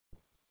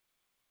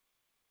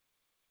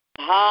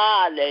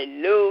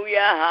Hallelujah,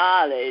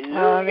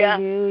 hallelujah.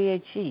 Hallelujah,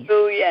 Jesus.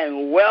 Hallelujah,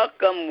 and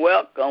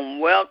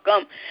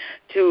welcome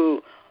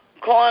to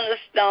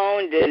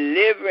Cornerstone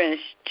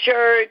Deliverance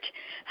Church.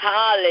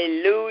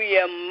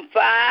 Hallelujah.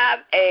 5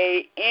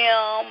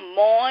 a.m.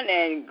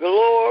 morning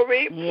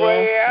glory,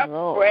 prayer,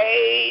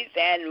 praise,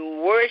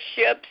 and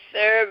worship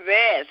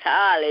service.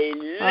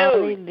 Hallelujah.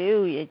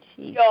 Hallelujah,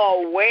 Jesus.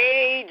 You're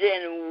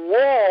waging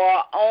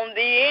war on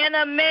the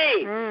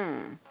enemy.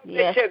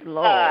 Yes,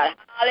 Lord. God.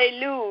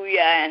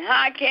 Hallelujah. And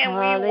how can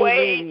we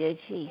wage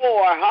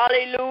war?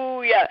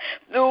 Hallelujah.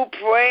 Through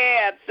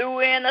prayer, through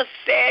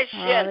intercession,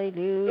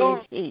 hallelujah,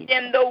 through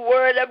reading the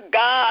Word of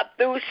God,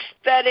 through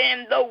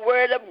studying the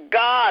Word of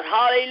God.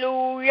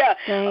 Hallelujah.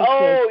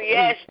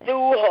 Yes,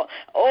 through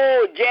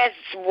just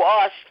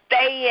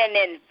staying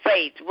in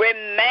faith,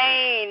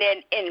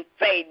 remaining in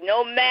faith,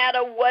 no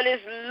matter what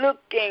it's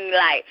looking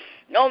like.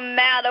 No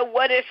matter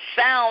what it's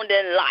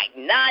sounding like,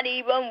 not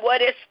even what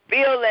it's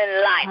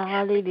feeling like.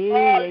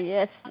 Hallelujah,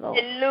 yes, Lord.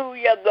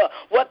 Hallelujah,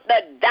 what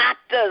the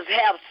doctors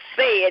have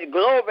said,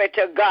 glory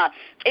to God.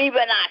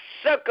 Even our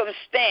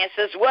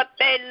circumstances, what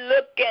they're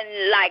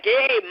looking like.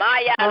 Hey,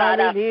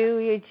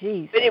 hallelujah,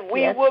 Jesus. But if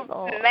we will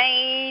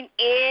remain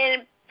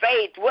in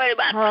faith, what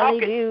about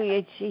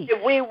hallelujah, Jesus.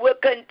 If we will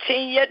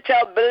continue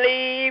to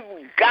believe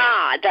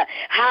God,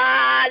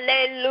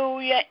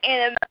 hallelujah,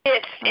 in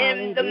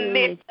the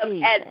midst of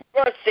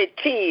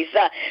adversities,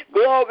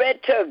 glory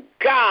to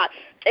God.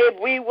 If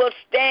we will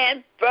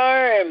stand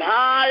firm,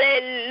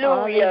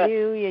 hallelujah,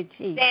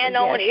 Jesus. Stand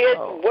on His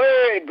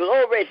word,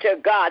 glory to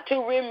God,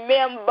 to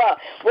remember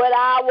what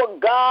our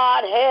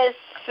God has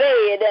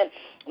said. And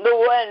the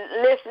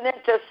one listening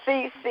to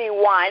CC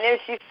Wine, and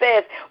she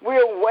says,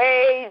 we're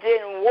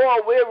waging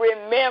war. We're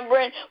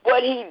remembering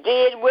what He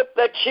did with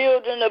the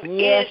children of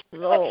Israel.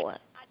 Lord.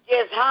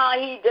 Just how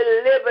He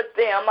delivered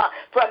them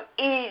from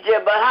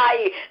Egypt, but how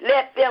He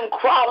let them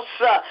cross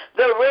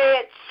the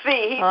Red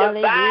Sea. He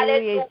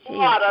divided the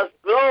waters,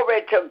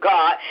 glory to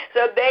God,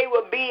 so they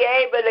would be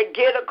able to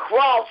get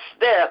across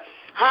there.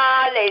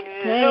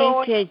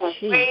 Hallelujah.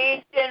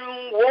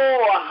 Waging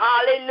war.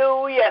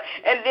 Hallelujah.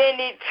 And then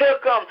He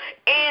took them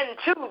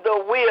into the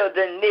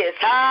wilderness.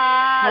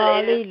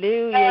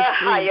 Hallelujah.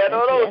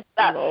 Yes,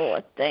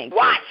 Lord. Thank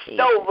watched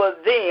you, over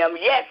them.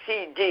 Yes,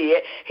 He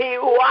did. He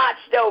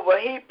watched over.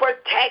 He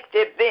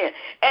protected them.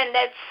 And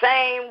that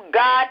same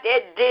God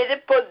that did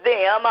it for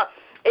them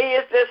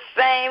is the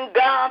same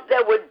God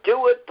that would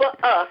do it for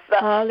us.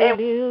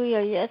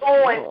 Hallelujah, yes,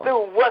 going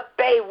through what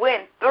they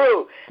went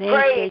through.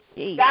 Praise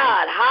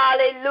God,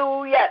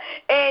 hallelujah.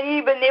 And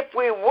even if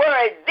we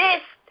were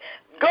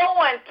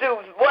going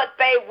through what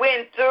they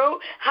went through,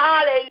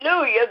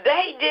 hallelujah,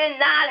 they did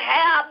not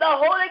have the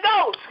Holy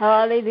Ghost.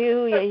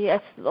 Hallelujah,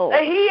 yes, Lord.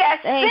 He has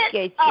Thank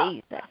you,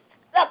 Jesus.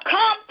 The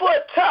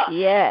Comforter.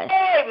 Yes.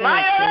 Hey,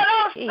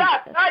 hallelujah.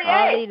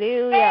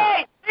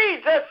 Hey,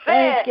 Jesus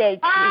said,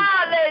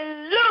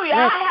 hallelujah, I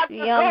have to go.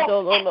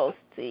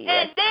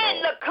 And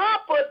then the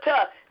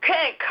Comforter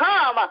can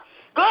come.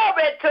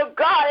 Glory to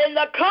God. And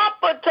the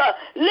Comforter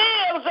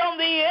lives on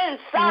the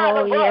inside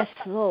of us.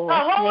 Lord. The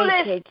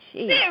Holy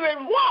Spirit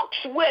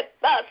walks with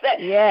us.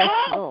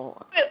 Lord.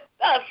 With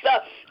us.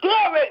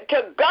 Glory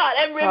to God.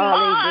 And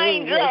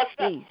reminds us,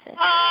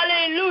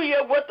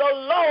 hallelujah, what the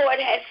Lord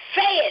has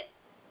said.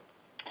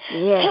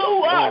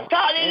 To us,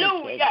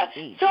 hallelujah.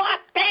 So I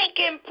thank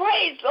and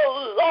praise the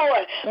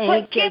Lord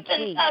for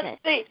giving us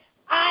the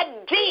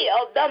idea,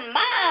 the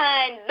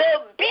mind,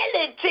 the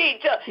ability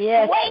to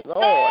wake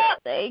up,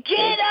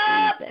 get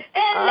up,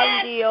 and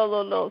let's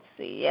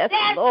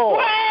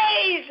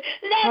praise.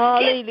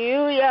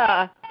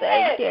 Hallelujah.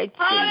 Thank you, Jesus.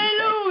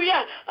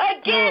 Hallelujah.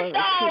 Against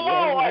our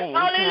Lord.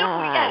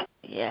 Hallelujah.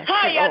 Yes,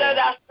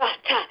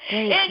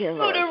 in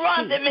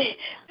Deuteronomy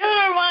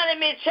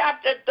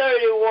chapter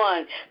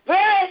 31,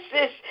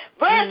 verse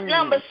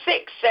number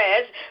 6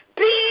 says,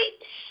 be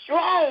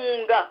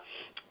strong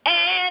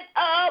and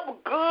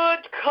of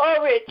good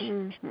courage.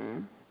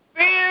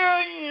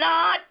 Fear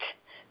not,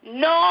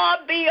 nor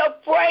be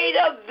afraid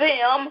of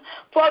them,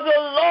 for the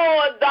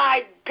Lord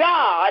thy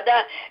God,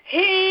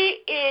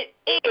 He it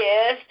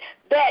is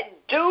that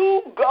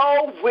do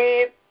go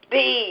with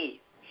thee.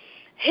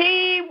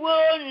 He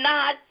will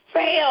not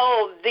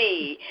fail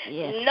thee,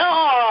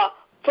 nor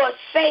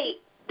forsake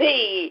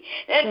thee.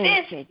 And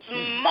this is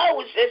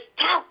Moses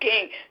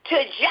talking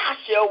to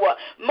Joshua.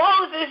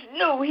 Moses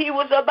knew he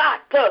was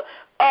about to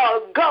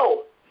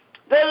go.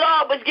 The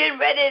Lord was getting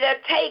ready to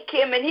take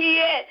him, and He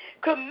had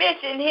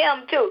commissioned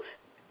him to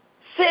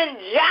send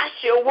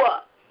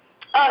Joshua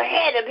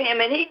ahead of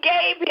him, and He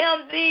gave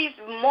him these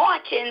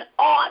marching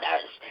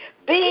orders.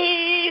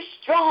 Be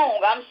strong.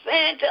 I'm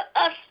saying to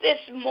us this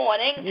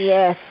morning,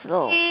 yes,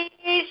 Lord.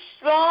 Be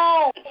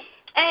strong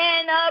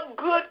and of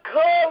good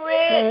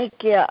courage.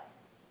 Thank you.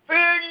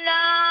 Fear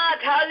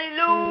not,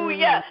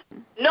 hallelujah,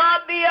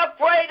 Not be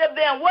afraid of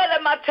them. What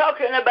am I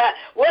talking about?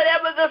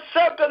 Whatever the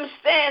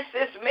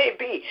circumstances may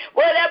be,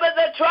 whatever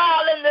the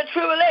trial and the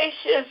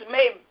tribulations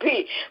may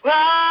be.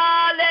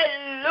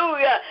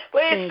 Hallelujah.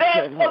 We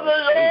say for the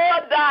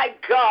Lord thy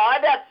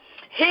God,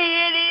 he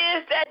it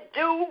is that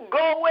do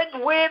goeth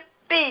with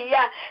thee.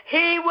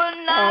 He will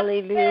not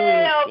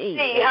fail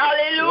thee.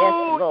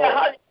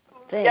 Hallelujah.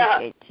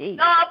 Thank you, Jesus.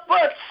 Not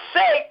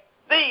forsake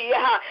thee.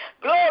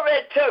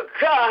 Glory to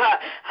God.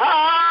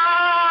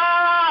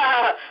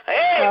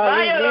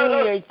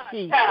 Hallelujah,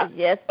 Jesus.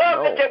 Yes, Glory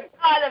Lord. to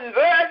God. And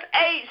verse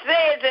 8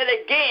 says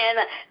it again.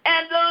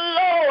 And the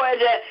Lord,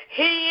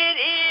 he it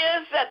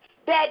is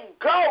that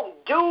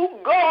do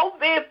go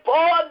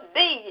before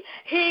thee.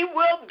 He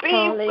will be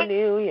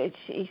Hallelujah,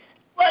 Jesus.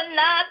 Will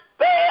not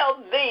fail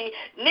thee,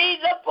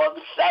 neither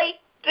forsake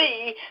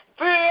thee.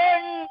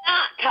 Fear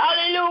not.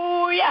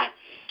 Hallelujah.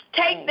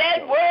 Take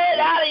that word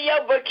out of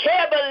your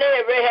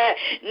vocabulary.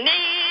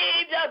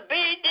 Need to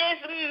be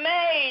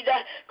dismayed.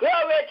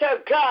 Glory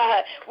to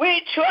God.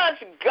 We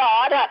trust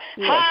God.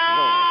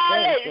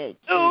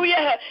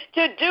 Hallelujah.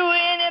 To do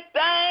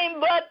anything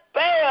but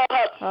fail.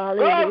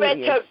 Glory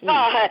to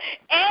God.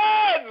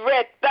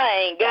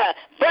 Everything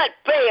but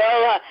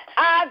fail.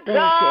 Our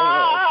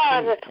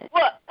God.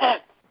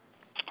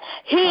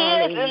 He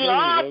is an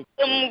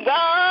awesome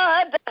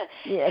God.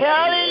 Yes,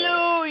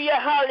 hallelujah,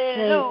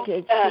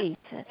 hallelujah. Thank you,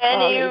 Jesus.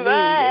 And he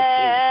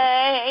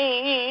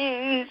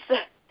reigns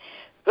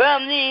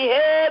from the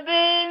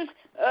heavens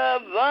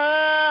above,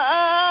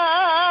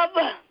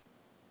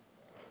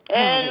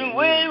 and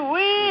with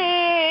wisdom,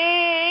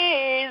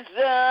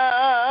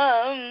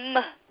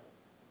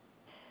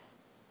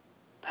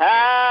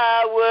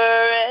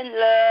 power, and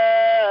love.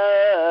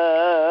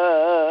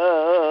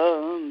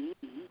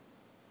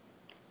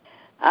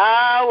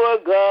 Our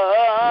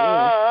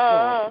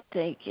God, yes,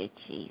 thank you,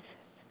 Jesus.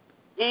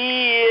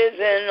 he is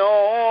an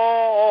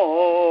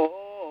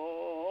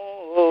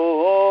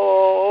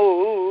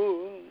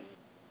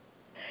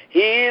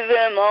he's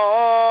an awesome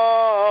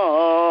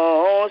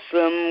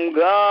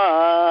God.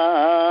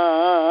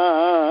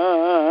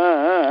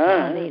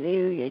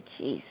 Hallelujah,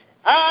 Jesus.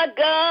 Our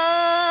God,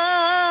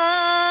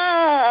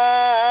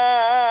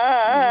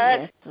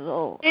 yes,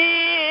 Lord. he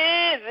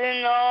is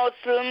an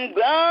awesome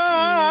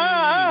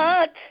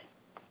God.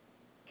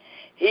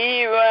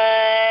 He reigns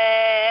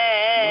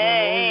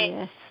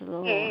yes,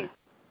 Lord.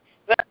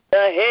 from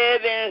the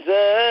heavens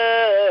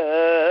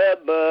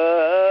above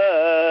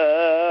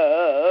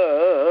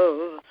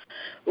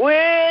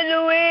with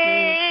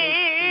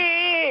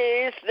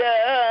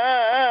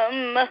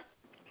wisdom,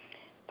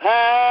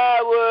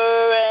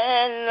 power,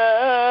 and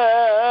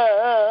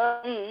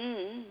love.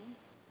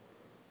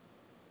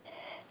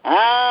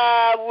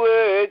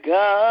 Our God,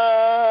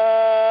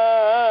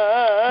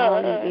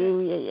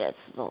 hallelujah, yes,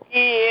 Lord. he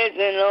is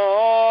an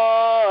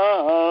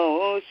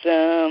awesome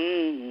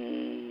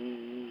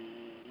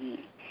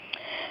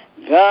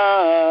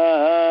God.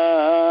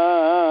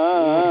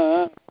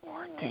 Yes,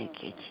 Lord.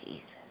 Thank you,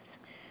 Jesus.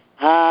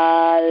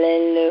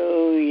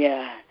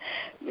 Hallelujah.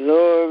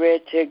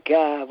 Glory to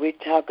God. We're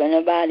talking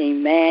about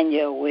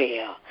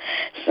Emmanuel,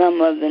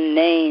 some of the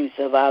names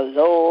of our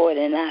Lord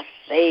and our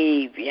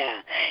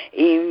Savior,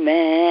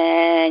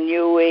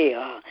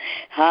 Emmanuel.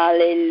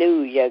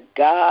 Hallelujah.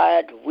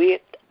 God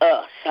with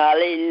us.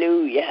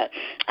 Hallelujah.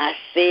 I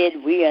said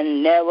we are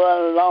never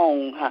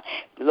alone.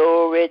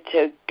 Glory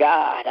to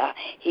God.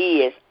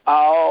 He is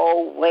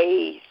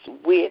always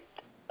with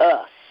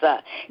us.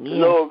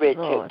 Glory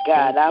to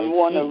God. I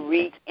want to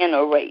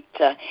reiterate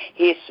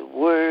his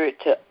word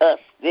to us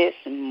this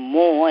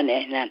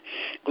morning.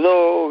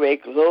 Glory,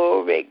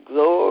 glory,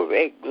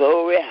 glory,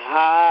 glory.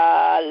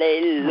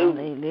 Hallelujah.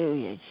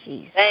 Hallelujah,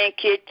 Jesus.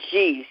 Thank you,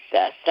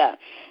 Jesus.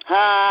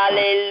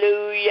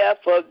 Hallelujah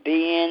for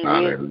being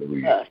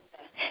with us.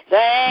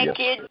 Thank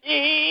you,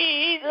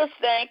 Jesus.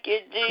 Thank you,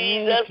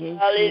 Jesus.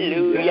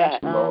 Hallelujah. Yes,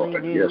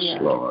 Lord. Yes,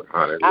 Lord.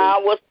 Hallelujah.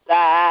 Our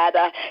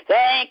side.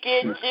 Thank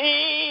you,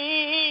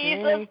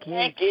 Jesus.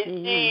 Thank you,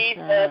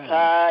 Jesus.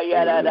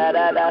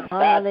 Hallelujah.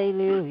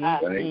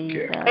 Thank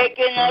you.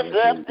 Waking us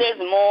up this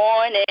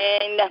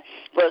morning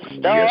for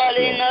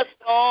starting us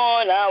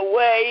on our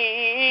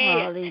way.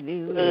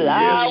 Hallelujah.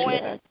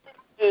 Allowing us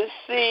to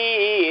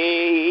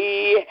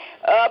see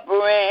a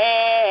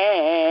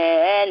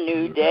brand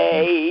new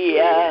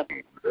day.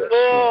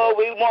 Lord,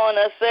 we want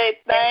to say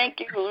thank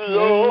you,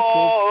 Lord,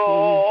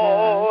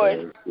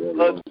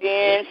 for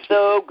being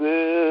so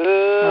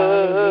good.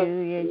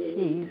 Hallelujah,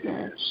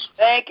 Jesus.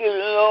 Thank you,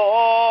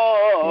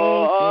 Lord,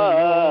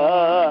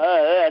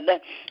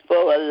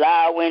 for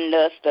allowing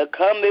us to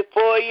come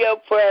before your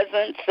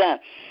presence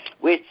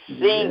with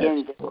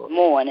singing this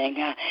morning.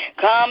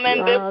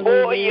 Coming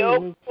before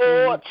your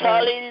courts,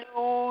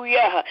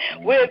 hallelujah,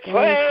 with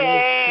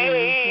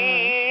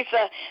praise.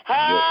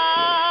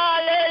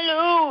 Hallelujah.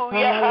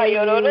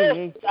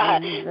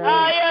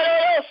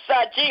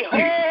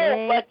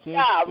 Jehovah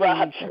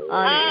Jireh,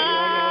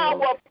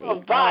 our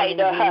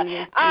provider,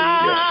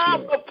 our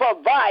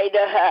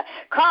provider.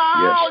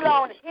 Call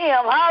on him,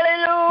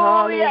 hallelujah.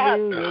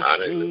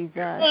 Hallelujah, Jesus.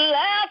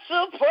 Last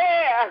of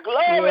prayer.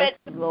 Glory Yes,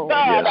 to Lord.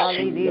 God.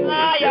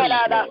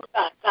 Hallelujah.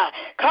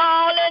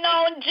 Calling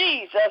on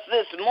Jesus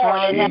this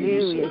morning.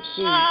 Hallelujah, Jesus.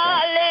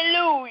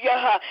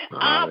 Hallelujah.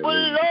 Our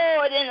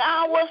Lord and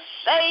our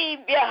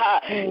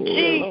Savior.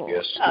 Jesus.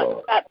 Yes,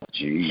 Lord.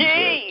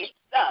 Jesus.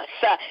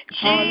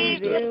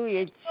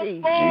 Hallelujah,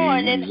 Jesus.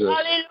 Morning.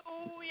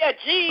 Hallelujah,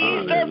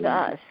 Jesus.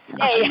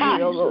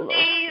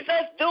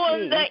 Jesus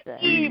during the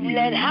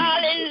evening.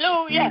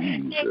 Hallelujah.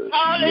 They're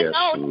calling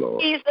on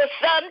Jesus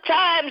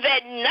sometimes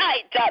at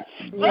night.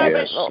 Glory to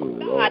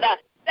God.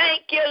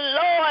 Thank you,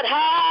 Lord.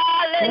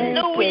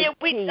 Hallelujah.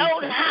 We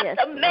don't have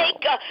to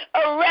make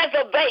a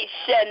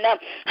reservation.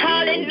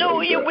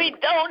 Hallelujah. We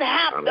don't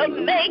have to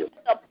make an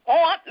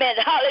appointment.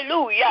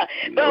 Hallelujah.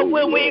 But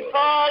when we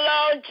call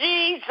on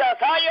Jesus,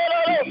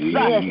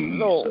 hallelujah,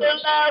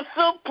 the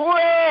answer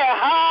prayer.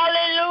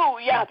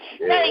 Hallelujah.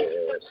 Thank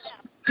you.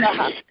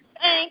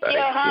 Thank you.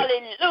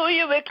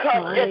 Hallelujah.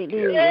 Because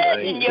you said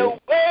in your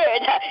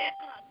word,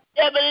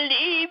 never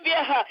leave you,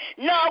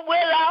 nor will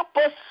I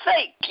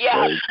forsake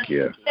you.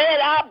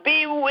 That I'll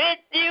be with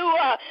you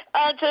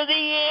unto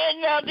the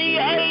end of the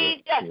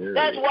age.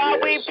 That's why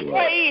we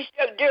praise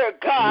you, dear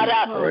God.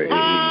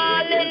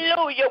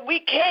 Hallelujah. We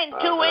can't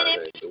do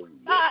anything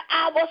by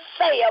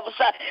ourselves.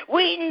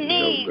 We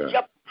need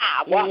your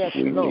power.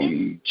 We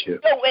need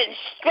your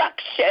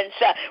instructions.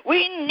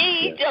 We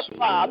need your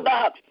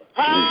Father.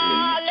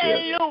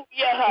 Hallelujah.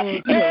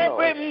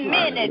 Every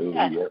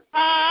minute.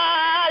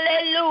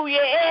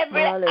 Hallelujah.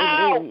 Every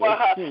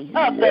hour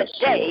of the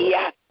day.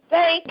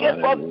 Thank you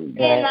for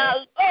being our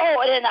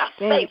Lord and our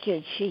Savior. Thank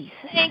you, Jesus.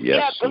 Thank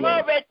you,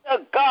 glory to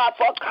God,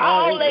 for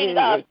calling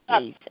us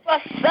for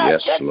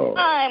such a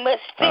time as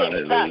this.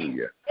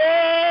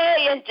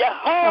 Hey, and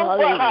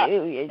Jehovah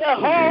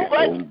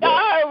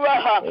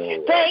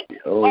Jireh, thank you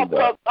for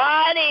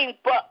providing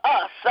for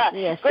us.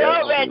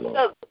 Glory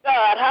to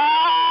God.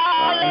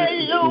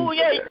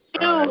 Hallelujah.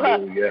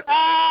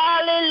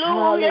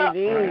 Hallelujah.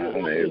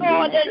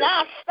 Lord and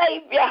our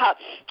Savior.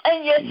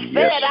 And you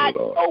said, I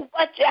know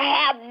what you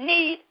have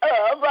need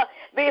of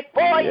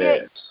before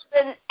you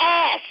even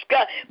ask.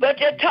 But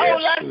you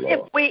told us if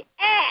we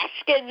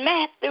ask in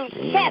Matthew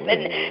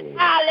 7,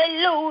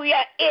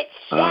 hallelujah, it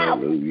shall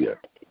be.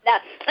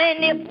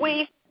 And if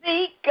we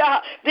seek,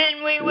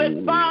 then we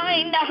will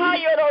find.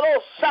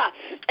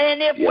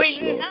 And if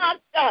we knock,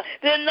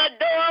 then the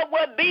door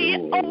will be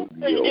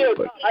open, dear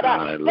God.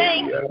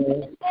 Thank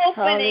you for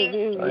opening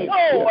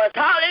doors.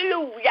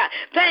 Hallelujah.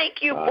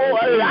 Thank you for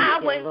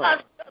allowing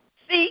us to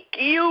seek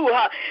you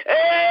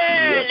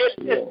early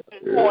this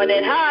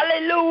morning.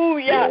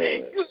 Hallelujah.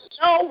 You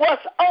know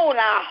what's on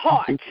our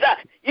hearts.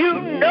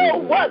 You know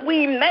what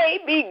we may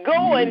be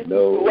going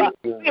through.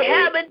 We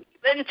haven't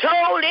been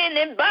told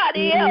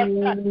anybody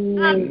else.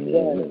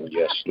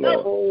 Yes,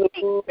 Lord.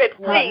 Secret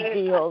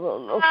things.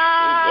 Lord.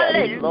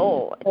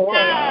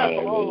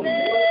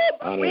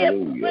 We're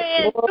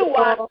praying to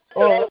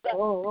ourselves.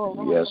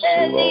 Yes,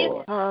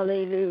 Lord.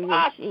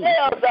 Hallelujah.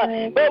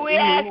 But we're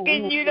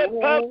asking you to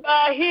come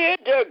by here,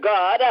 dear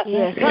God.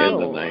 Yes, in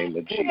the name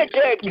of Jesus.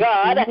 Dear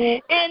God,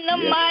 in the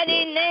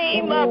mighty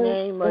name of In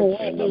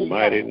the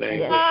mighty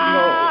name of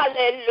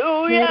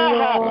Hallelujah.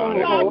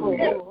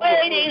 Hallelujah.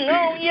 Waiting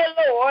on you,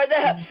 Lord.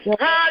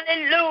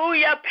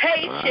 Hallelujah.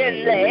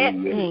 Patiently.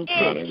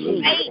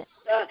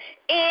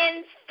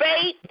 In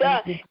faith.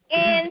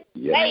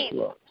 Yes,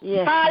 Lord.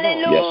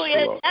 Hallelujah. Yes,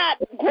 Lord. Not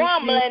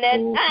grumbling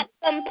and not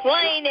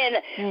complaining.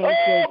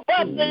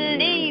 But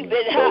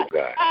believing.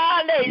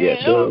 Hallelujah.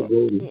 Yes,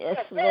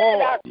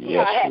 Lord.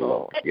 Yes,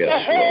 Lord.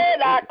 Yes,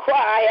 Heard our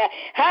cry.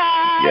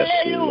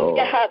 Hallelujah. Lord.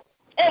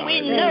 And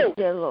we know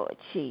Lord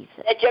Jesus,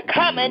 that you're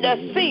coming to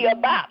see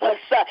about us.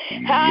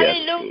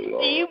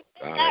 Hallelujah. You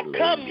may not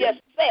come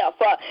yourself.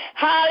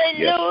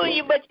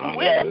 Hallelujah. But you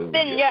will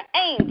send your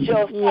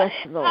angels. Yes,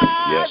 Lord.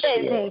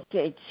 Hallelujah. Thank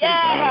you,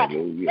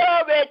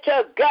 Glory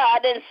to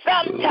God. And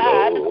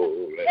sometimes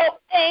your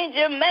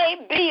angel may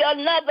be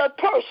another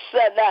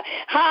person.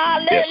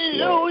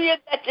 Hallelujah.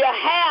 That you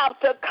have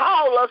to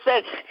call us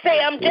and say,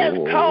 I'm just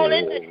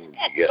calling to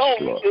check on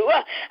you.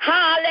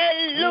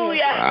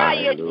 Hallelujah. How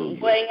you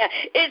doing?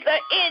 Is there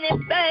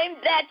anything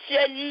that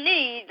you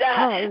need?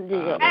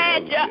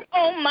 Had you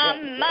on my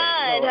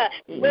mind?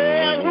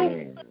 Well, who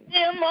put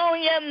them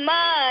on your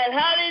mind?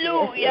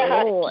 Hallelujah.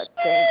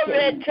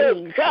 Glory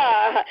to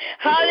God.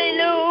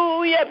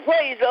 Hallelujah.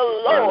 Praise the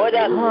Lord.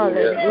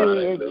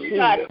 Hallelujah.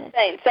 God,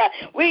 thanks.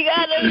 We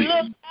got to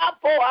look out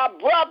for our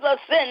brothers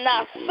and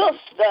our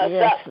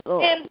sisters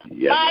in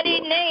the mighty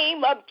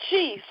name of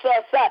Jesus.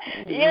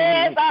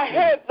 Yes, I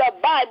heard the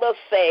Bible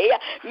say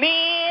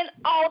men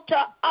ought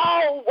to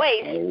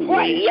always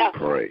pray.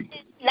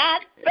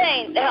 Not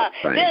faint.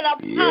 Then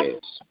Apostle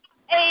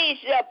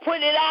Asia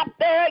put it out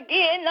there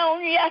again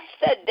on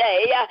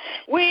yesterday.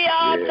 We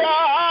ought to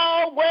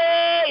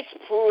always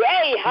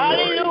pray.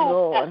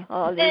 Hallelujah.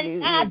 And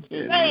not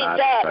faint.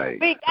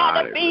 We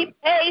got to be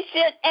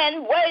patient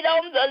and wait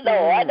on the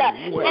Lord.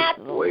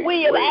 After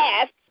we have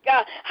asked,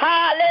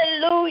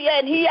 Hallelujah.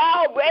 And he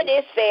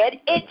already said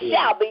it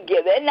shall be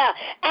given.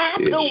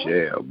 After we've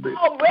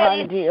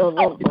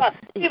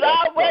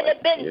already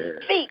been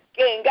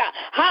speaking.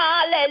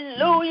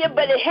 Hallelujah.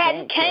 But it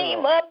hadn't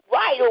came up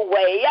right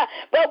away.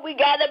 But we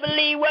got to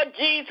believe what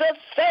Jesus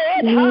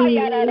said.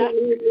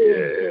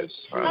 Yes.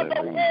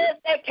 The words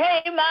that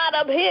came out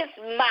of his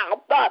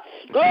mouth.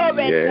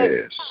 Glory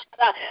to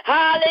God.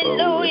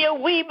 Hallelujah.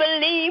 We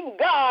believe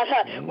God.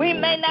 We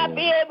may not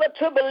be able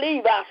to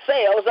believe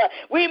ourselves.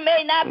 We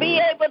may not be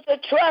able to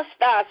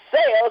trust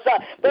ourselves.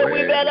 But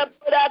we better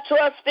put our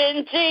trust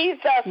in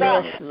Jesus.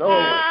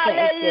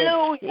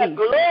 Hallelujah.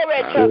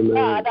 Glory to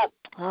God.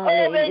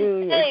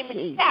 Hallelujah.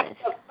 James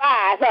chapter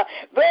 5,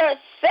 verse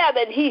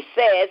 7, he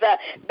says,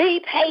 be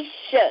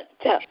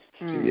patient.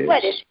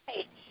 What is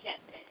patient?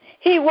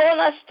 He wants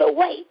us to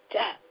wait.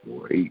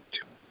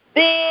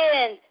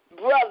 Then,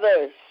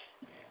 brothers,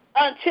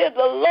 until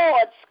the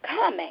Lord's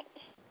coming.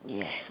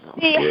 Yes.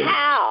 See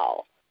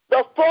how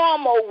the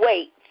farmer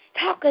waits,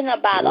 talking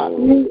about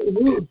one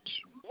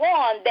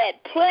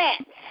that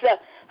plants,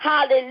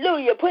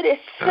 hallelujah, put his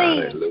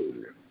seed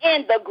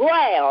in the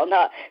ground.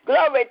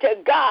 Glory to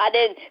God.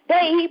 And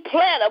he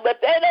plant them, but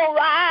they don't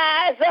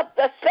rise up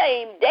the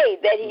same day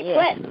that he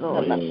plants them.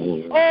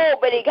 Oh,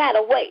 but he got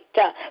to wait.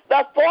 The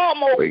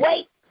farmer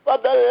waits for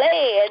the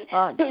land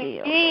to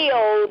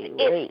yield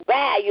its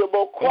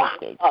valuable crop.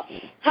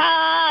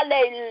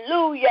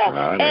 Hallelujah.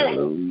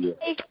 And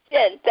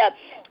patient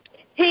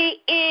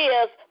he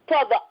is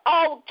for the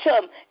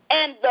autumn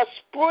and the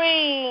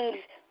spring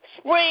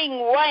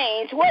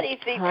rains. What is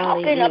he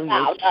talking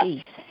about?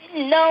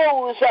 He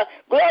knows,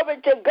 glory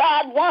to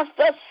God, once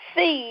the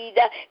seed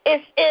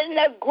is in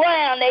the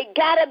ground, they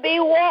got to be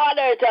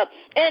watered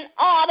in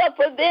order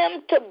for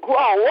them to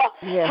grow.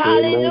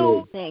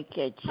 Hallelujah. Thank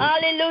you, Jesus.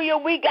 Hallelujah.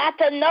 We got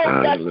to know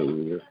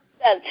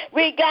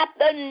we got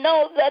to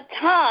know the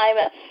time.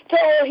 So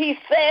he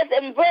says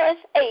in verse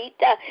 8,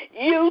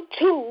 you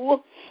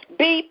too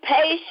be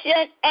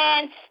patient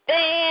and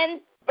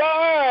stand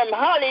firm.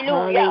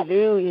 Hallelujah.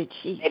 Hallelujah,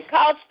 Jesus.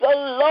 Because the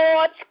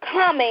Lord's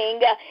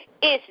coming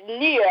is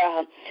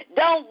near.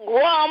 Don't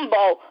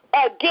grumble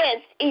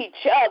against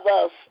each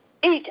other,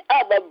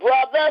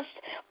 brothers,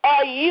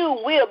 or you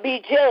will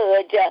be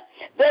judged.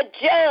 The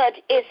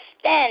judge is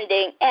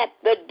standing at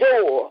the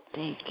door.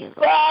 Thank you, Lord.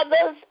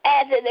 Brothers,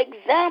 as an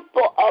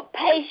example of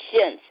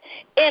patience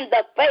in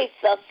the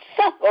face of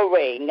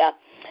suffering,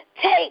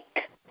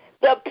 take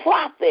the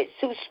prophets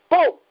who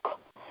spoke,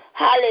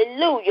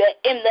 hallelujah,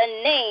 in the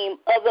name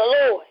of the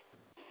Lord.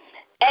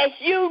 As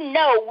you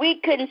know, we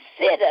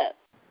consider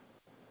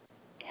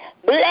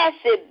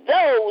blessed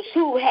those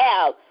who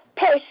have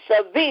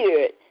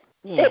persevered.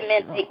 It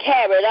meant they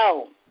carried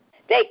on.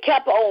 They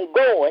kept on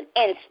going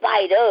in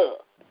spite of.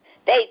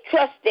 They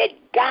trusted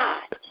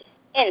God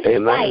in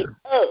spite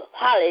of.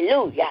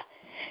 Hallelujah.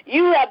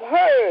 You have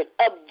heard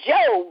of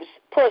Job's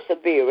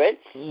perseverance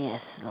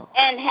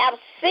and have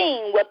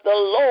seen what the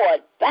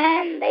Lord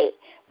finally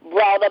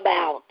brought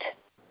about.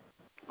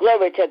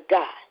 Glory to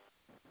God.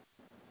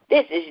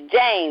 This is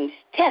James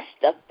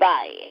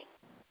testifying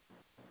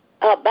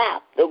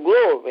about the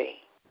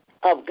glory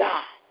of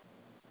God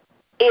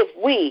if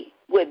we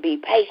would be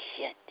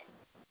patient.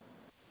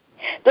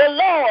 The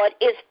Lord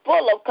is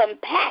full of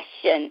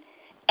compassion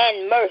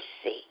and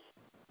mercy.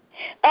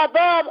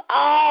 Above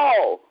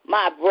all,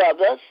 my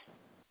brothers,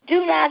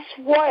 do not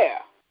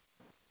swear,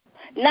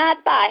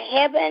 not by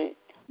heaven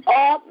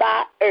or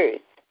by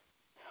earth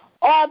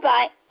or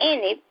by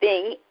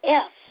anything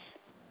else.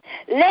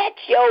 Let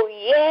your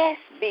yes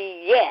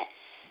be yes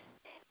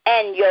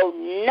and your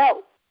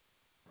no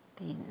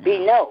be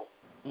no,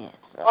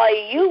 or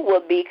you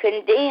will be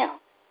condemned.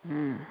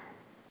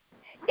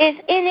 Is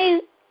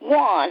any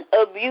one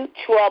of you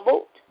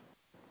troubled?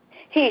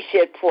 He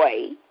should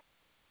pray.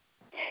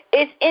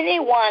 Is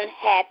anyone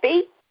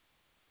happy?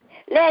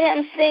 Let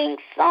him sing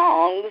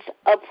songs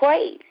of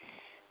praise.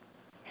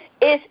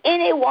 Is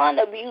any one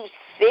of you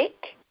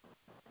sick?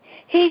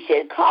 He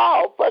should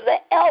call for the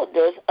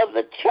elders of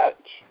the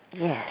church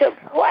to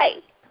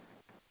pray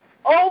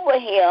over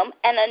him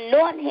and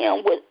anoint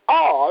him with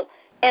oil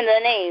in the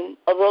name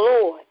of the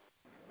Lord.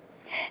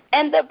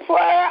 And the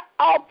prayer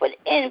offered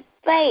in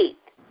faith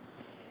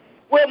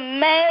will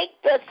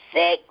make the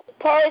sick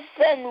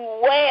person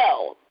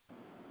well,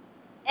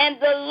 and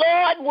the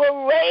Lord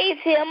will raise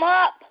him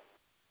up.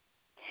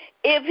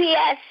 If he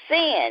has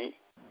sinned,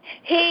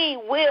 he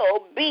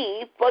will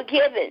be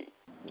forgiven.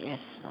 Yes,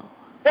 Lord.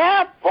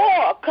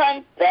 Therefore,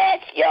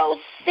 confess your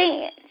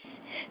sins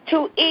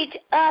to each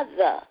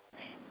other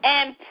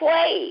and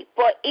pray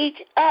for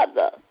each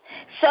other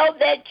so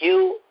that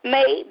you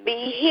may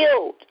be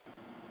healed.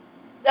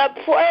 The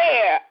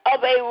prayer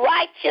of a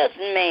righteous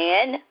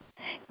man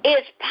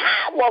is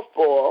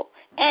powerful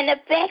and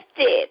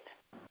effective.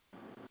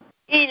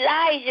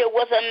 Elijah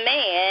was a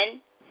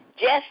man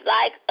just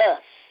like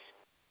us.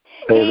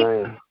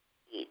 Amen.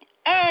 He prayed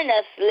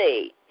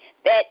earnestly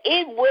that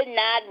it would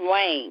not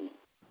rain.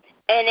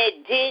 and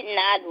it did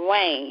not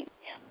rain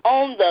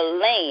on the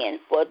land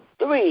for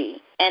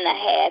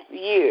 3.5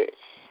 years.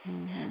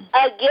 Mm-hmm.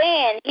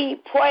 Again he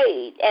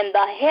prayed, and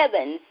the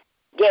heavens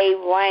gave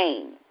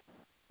rain,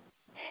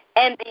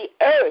 and the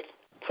earth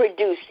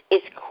produced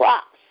its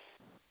crops.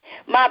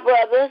 My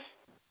brothers,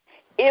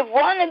 if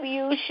one of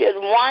you should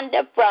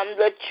wander from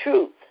the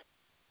truth,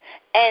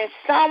 and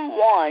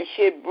someone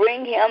should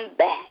bring him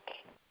back,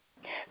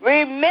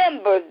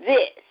 remember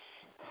this: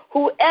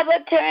 whoever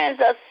turns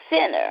a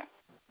sinner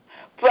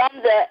from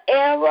the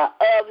error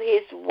of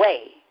his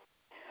way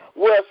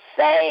will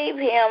save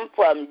him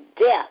from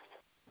death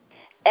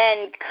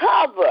and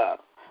cover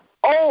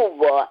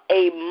over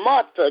a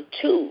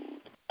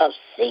multitude of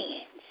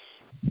sins.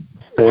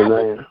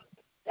 Amen.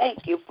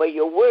 Thank you for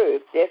your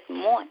word this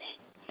morning.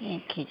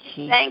 Thank you,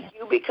 Jesus. Thank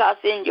you, because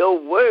in your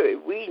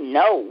word we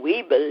know,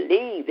 we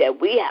believe that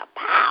we have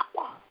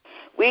power.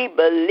 We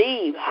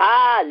believe,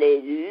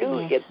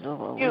 hallelujah. Yes,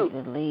 Lord, we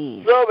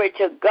believe. Glory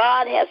to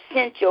God, have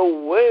sent your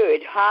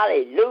word,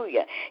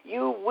 hallelujah. We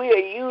are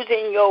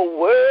using your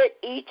word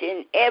each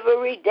and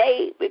every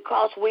day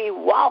because we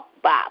walk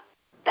by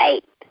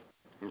faith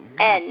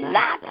and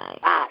not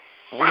by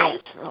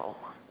sight. Yes, Lord.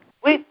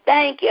 We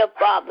thank you,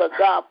 Father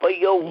God, for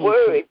your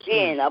word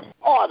being a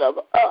part of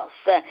us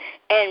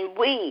and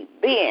we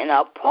being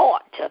a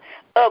part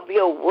of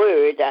your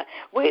word.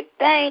 We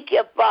thank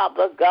you,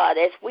 Father God,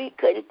 as we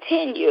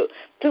continue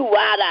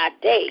throughout our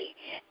day,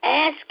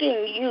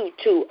 asking you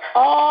to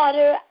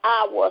order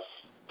our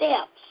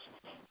steps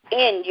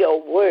in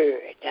your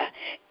word.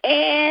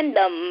 In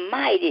the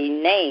mighty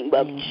name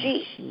of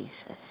Jesus.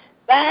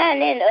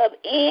 Binding up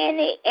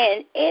any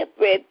and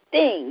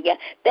everything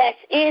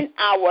that's in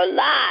our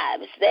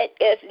lives that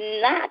is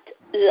not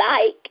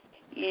like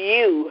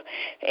you.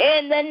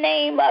 In the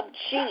name of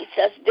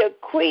Jesus,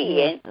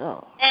 decreeing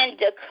and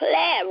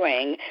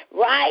declaring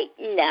right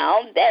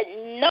now that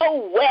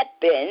no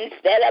weapons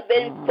that have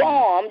been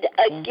formed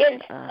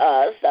against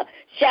us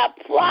shall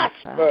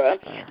prosper,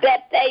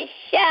 that they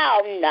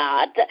shall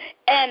not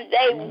and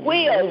they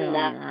will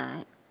not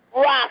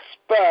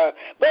prosper.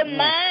 But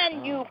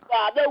mind you,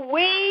 Father,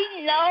 we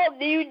know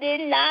you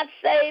did not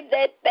say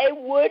that they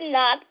would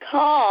not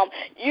come.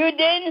 You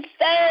didn't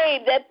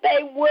say that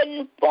they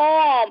wouldn't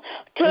form.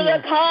 To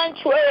the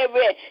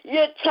contrary,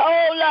 you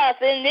told us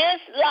in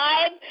this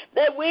life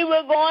that we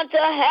were going to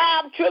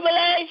have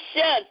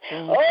tribulations.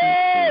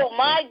 Oh,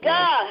 my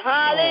God.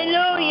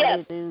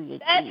 Hallelujah.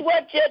 That's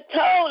what you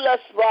told us,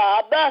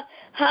 Father.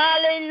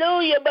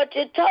 Hallelujah. But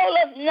you told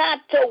us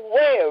not to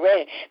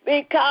worry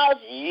because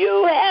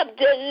you have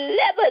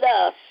delivered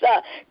us,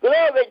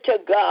 glory to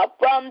God,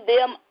 from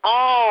them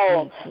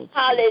all.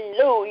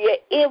 Hallelujah.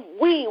 If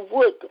we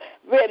would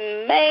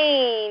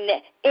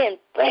remain in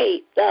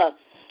faith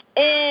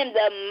in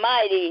the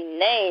mighty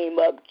name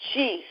of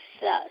Jesus.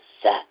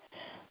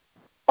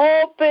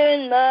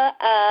 Open my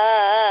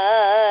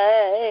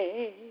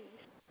eyes,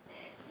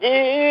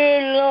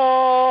 dear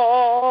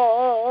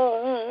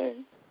Lord.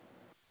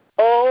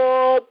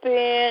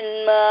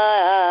 Open my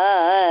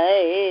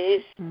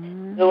eyes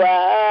so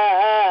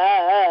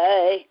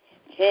I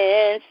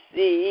can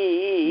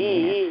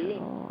see.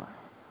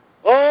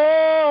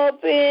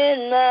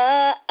 Open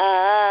my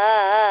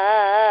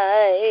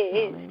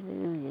eyes,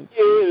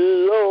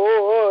 dear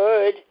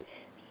Lord,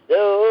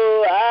 so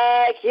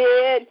I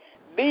can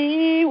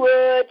be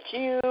what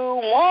you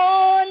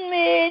want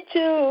me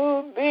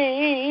to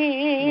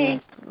be.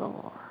 Yes,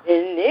 Lord.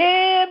 And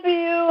if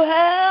you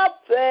have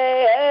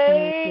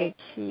faith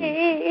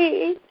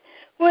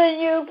when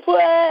you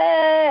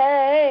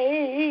pray,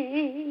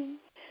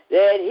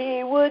 that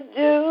he would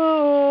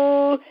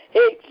do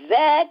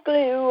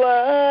exactly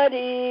what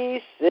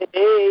he said.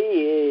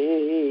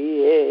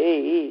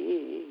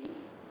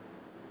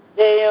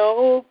 They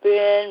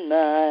open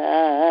my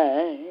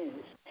eyes,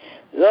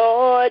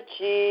 Lord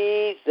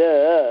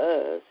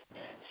Jesus,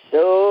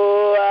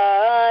 so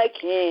I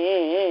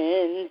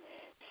can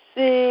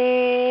see.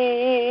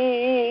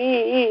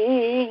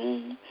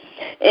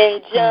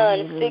 In John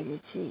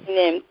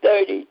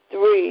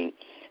 16:33,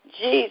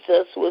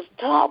 Jesus was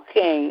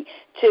talking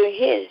to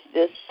his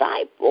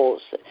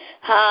disciples.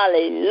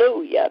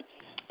 Hallelujah.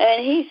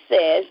 And he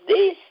says,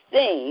 these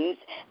things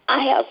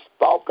I have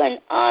spoken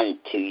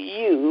unto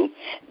you,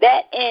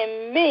 that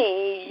in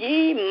me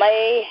ye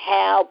may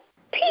have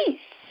peace.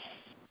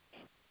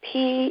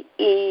 Peace.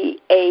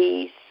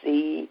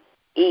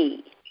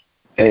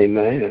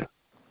 Amen.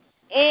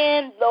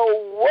 In the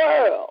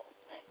world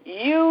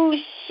you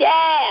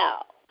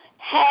shall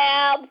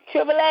have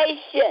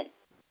tribulation,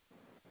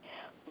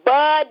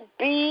 but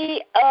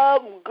be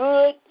of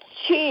good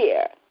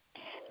cheer.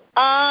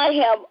 I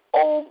have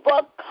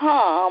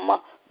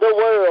overcome the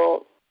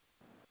world.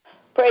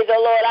 Praise the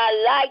Lord. I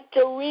like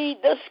to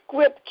read the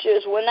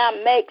scriptures when I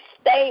make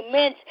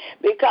statements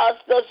because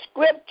the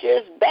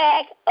scriptures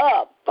back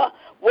up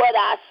what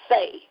I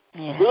say.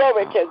 Yes.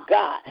 Glory to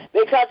God.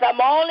 Because I'm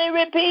only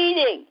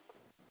repeating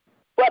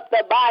what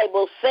the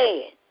Bible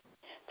said.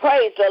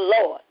 Praise the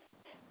Lord.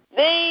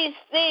 These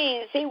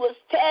things he was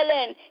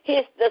telling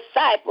his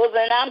disciples,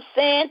 and I'm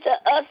saying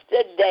to us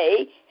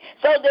today,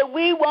 so that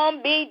we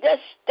won't be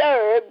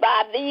disturbed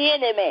by the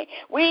enemy.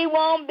 We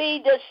won't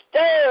be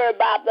disturbed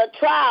by the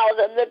trials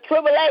and the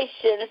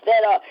tribulations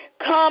that are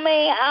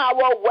coming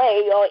our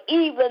way, or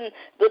even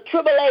the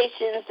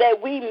tribulations that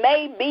we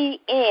may be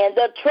in,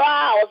 the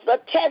trials, the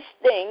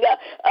testing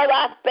of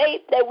our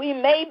faith that we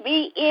may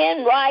be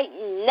in right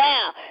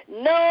now.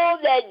 Know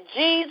that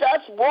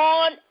Jesus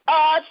wants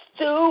us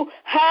to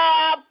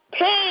have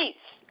peace.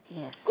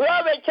 Yes.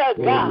 Glory to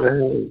God.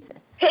 Amen.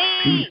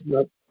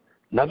 Peace.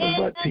 Nothing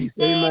but peace.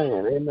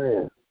 Amen.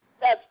 Amen.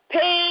 That's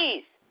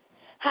peace.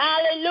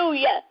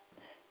 Hallelujah.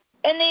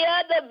 And the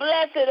other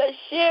blessed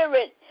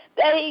assurance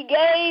that he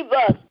gave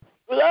us,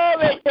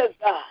 glory to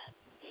God.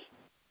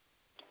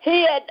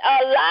 He had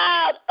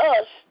allowed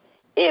us,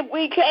 if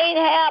we can't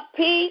have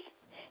peace,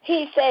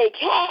 he said,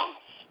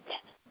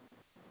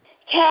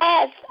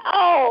 cast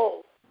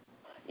all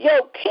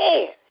your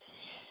cares.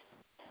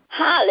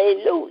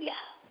 Hallelujah.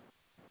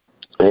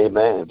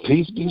 Amen.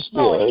 Peace be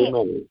still.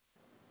 Amen.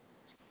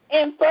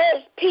 In 1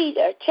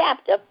 Peter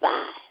chapter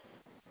 5,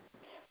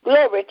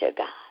 glory to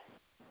God.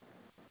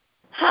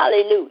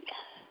 Hallelujah.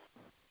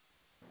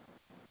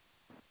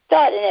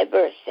 Starting at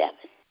verse 7.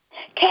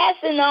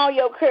 Casting all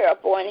your care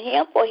upon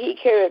him, for he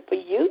cared for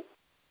you.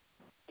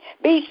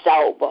 Be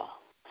sober,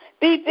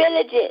 be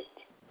vigilant,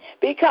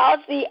 because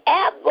the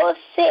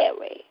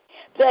adversary,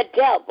 the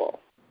devil,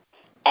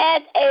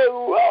 as a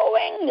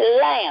roaring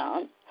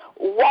lion,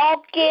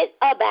 walketh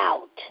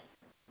about,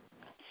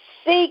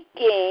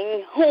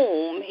 seeking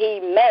whom he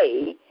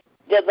may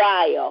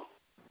devour.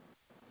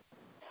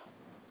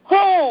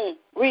 Whom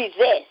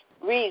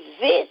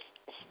resist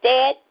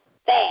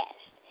steadfast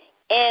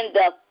in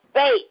the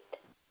faith,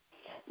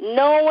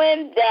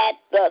 knowing that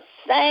the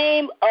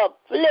same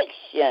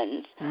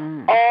afflictions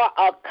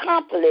are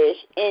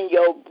accomplished in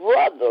your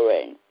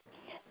brethren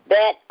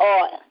that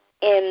are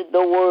in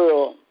the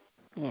world.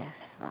 Yes.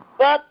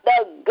 But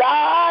the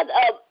God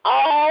of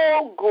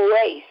all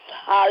grace,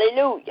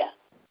 hallelujah,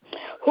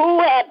 who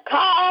hath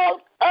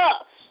called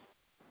us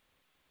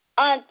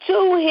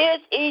unto his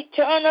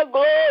eternal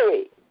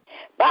glory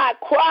by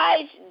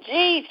Christ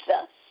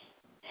Jesus,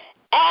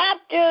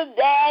 after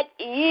that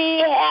ye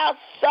have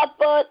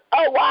suffered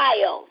a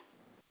while,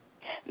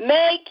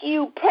 make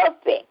you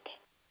perfect,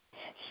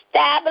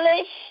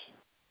 establish,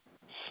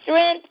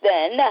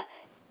 strengthen,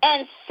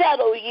 and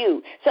settle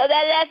you. So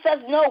that lets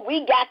us know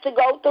we got to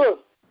go through.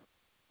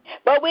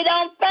 But we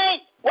don't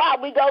faint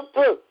while we go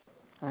through.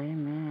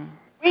 Amen.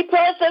 We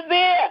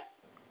persevere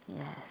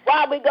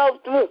while we go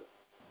through.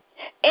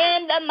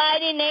 In the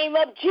mighty name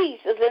of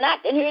Jesus. And I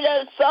can hear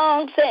that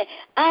song saying,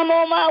 I'm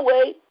on my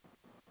way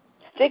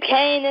to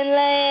Canaan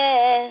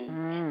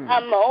land.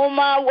 I'm on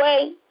my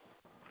way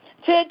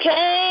to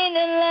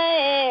Canaan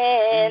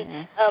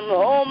land. I'm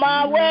on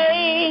my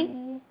way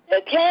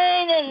to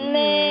Canaan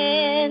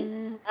land.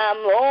 I'm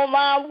on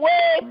my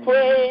way,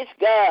 praise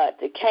God,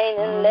 to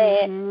Canaan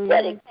land.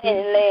 What does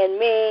Canaan land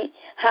mean?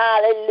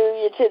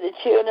 Hallelujah, to the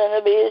children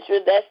of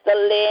Israel. That's the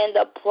land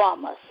of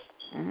promise.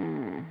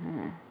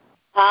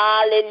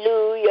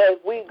 Hallelujah.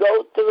 If we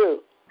go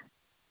through,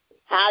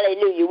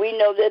 hallelujah, we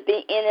know that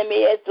the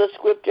enemy, as the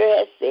scripture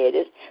has said,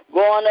 is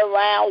going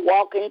around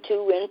walking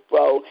to and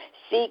fro,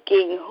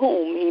 seeking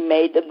whom he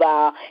may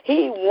devour.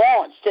 He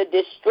wants to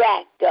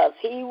distract us.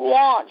 He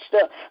wants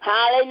to,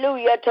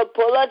 hallelujah, to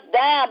pull us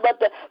down. But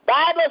the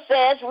Bible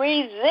says,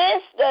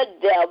 resist the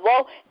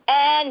devil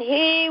and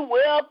he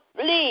will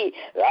flee.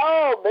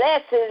 Oh,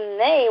 bless his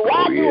name.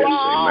 Why do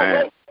I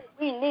always say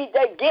we need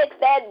to get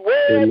that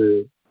word?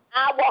 Amen.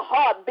 Our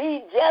heart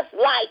be just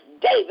like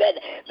David.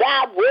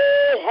 Thy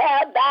word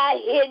have thou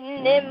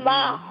hidden in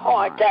my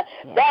heart,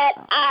 that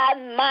I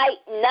might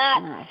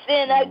not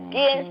sin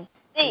against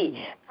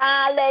thee.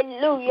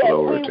 Hallelujah.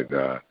 Glory to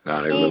God.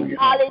 Hallelujah.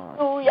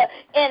 Hallelujah.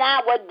 In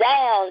our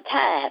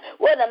downtime.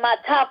 What am I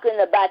talking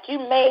about? You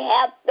may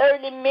have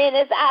 30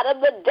 minutes out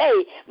of the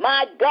day,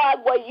 my God,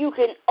 where you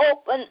can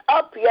open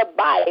up your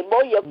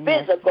Bible, your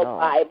physical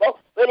Bible.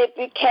 But if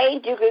you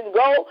can't, you can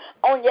go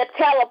on your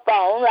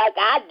telephone, like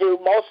I do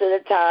most of the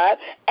time,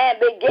 and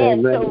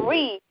begin to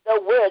read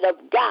the Word of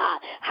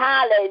God.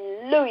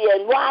 Hallelujah.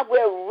 And while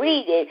we're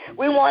reading,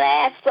 we want to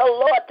ask the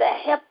Lord to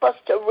help us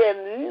to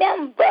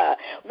remember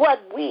what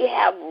we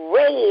have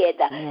read.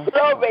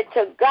 Glory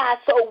to God.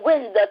 So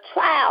when the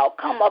trial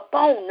come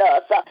upon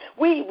us,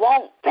 we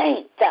won't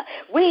faint.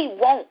 We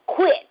won't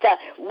quit.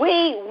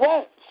 We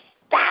won't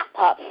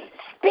stop.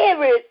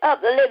 Spirit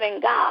of the living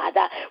God,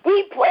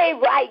 we pray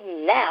right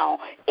now,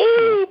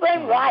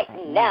 even right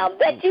now,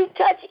 that you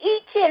touch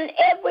each and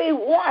every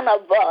one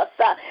of us,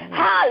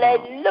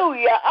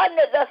 hallelujah,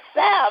 under the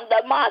sound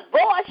of my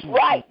voice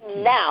right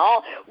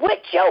now, with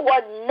your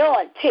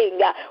anointing,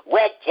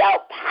 with your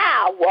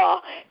power,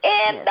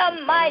 in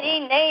the mighty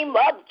name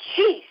of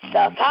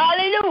Jesus,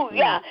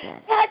 hallelujah.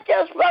 Touch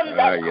us from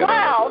the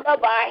crown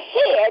of our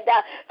head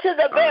to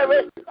the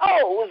very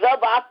soles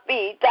of our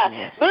feet.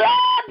 Blood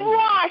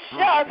wash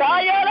us,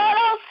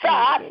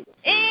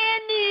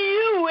 in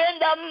you,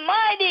 the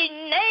mighty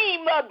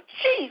name of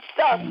Jesus.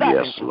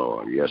 Yes,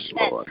 Lord. Yes,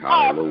 Lord.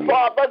 Hallelujah.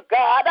 Father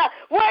God,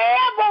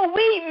 wherever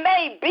we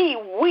may be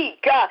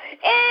weak,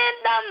 in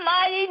the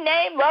mighty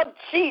name of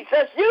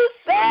Jesus, you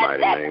said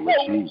In the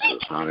mighty name of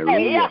Jesus.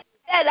 Hallelujah.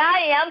 that I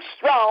am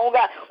strong.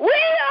 We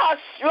are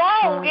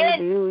strong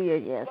Hallelujah,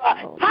 yes,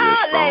 Lord.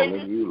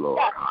 Hallelujah. You,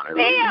 Lord.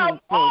 We are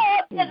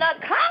more than a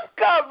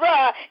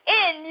conqueror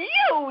in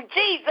you,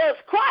 Jesus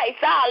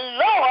Christ, our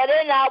Lord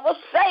and our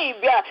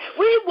Savior.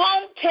 We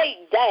won't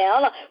take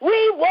down,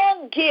 we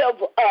won't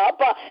give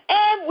up,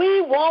 and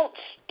we won't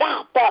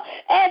stop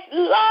as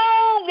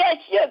long as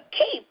you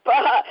keep,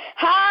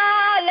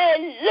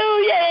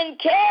 hallelujah,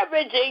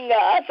 encouraging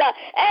us,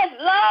 as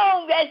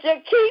long as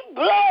you keep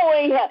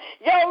blowing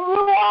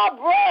your raw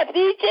breath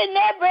each and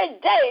every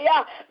day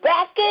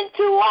back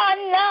into our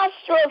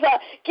nostrils,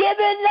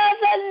 giving us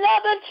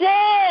another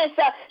chance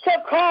to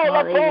call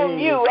upon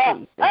you,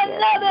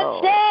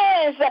 another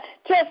chance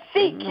to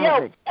seek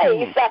your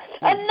face,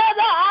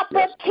 another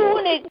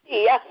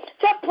opportunity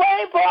to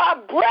pray for our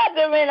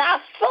brethren,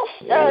 our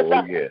sisters,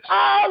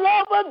 all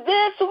over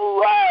this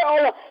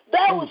world,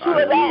 those who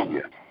have asked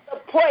to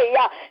pray,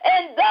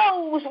 and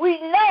those we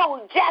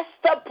know just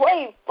to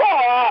pray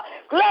for.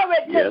 Glory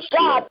to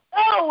God.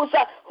 Those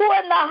who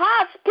are in the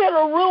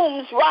hospital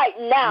rooms right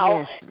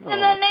now, in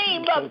the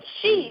name of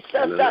Jesus.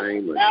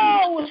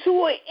 Those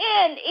who are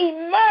in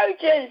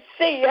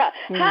emergency,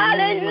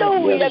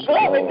 hallelujah,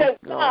 glory to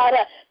God.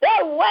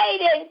 They're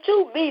waiting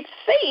to be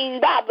seen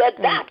by the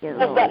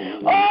doctors.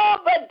 Oh,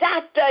 but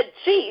Dr.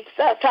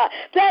 Jesus,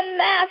 the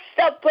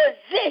master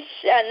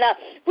physician,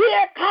 we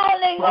are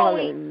calling on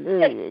you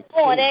this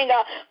morning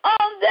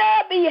on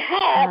their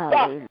behalf,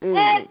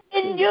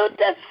 asking you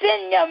to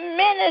send your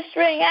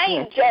ministering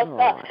angels,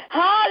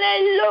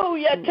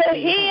 hallelujah, to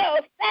heal,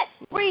 set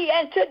free,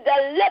 and to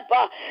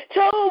deliver,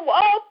 to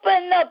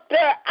open up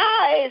their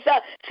eyes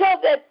so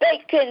that they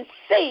can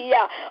see,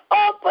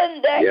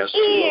 open their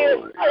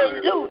ears,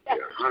 hallelujah,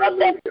 so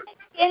that they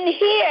can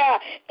hear,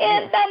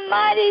 in the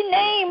mighty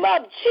name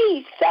of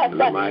Jesus. In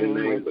the mighty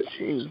name of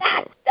Jesus.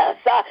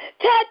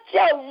 Touch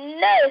your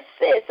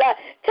nurses,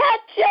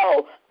 touch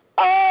your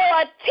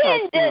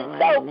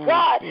attendants, oh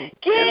God.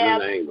 Give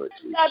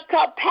the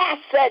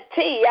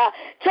capacity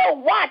to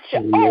watch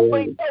over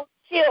your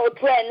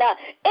children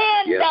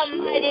in the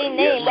mighty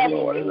name of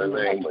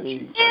Jesus.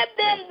 Give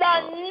them the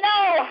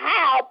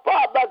know-how,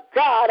 Father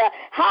God,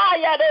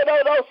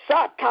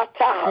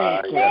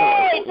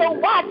 to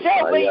watch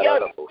over your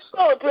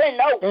children,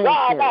 oh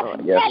God.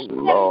 Let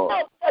them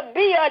know to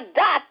be a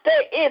doctor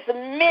is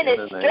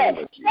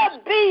ministry, to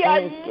be a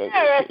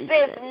nurse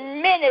is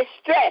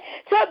ministry,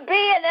 to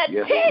be an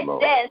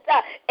attendant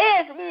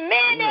is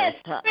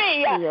ministry.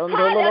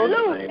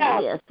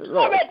 Hallelujah.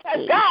 Glory to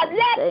God.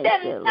 Let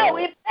them know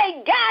if they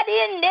got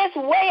in this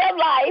way of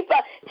life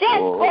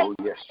just for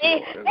me,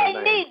 they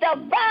need to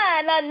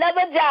find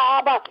another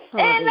job.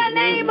 In the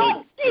name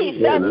of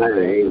Jesus.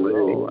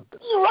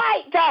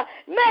 Right.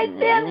 Make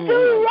them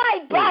do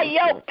right by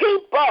your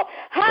people.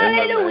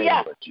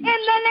 Hallelujah. In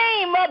the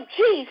name of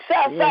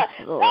Jesus.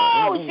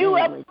 Those you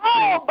have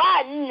called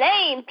by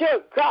name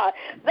to God.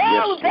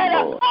 Those that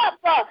are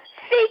up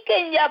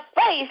seeking your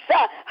face.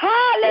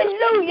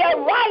 Hallelujah.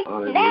 Right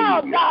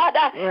now, God.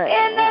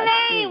 In the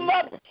name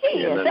of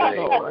Jesus.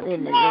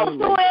 Those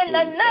who are in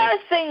the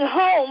nursing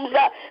homes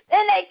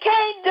and they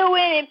can't do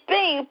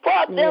anything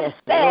for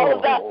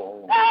themselves.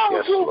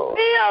 Those who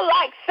feel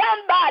like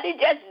somebody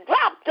just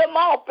dropped them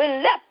off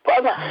and left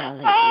them.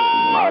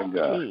 Oh,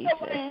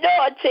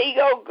 anointing,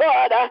 oh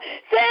God.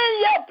 Send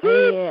your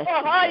people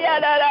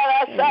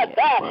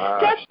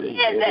to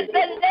visit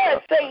the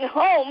nursing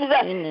homes,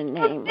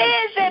 to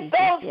visit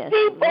those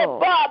people,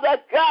 Father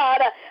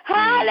God.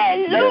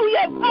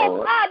 Hallelujah.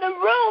 Go by the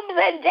rooms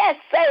and just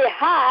say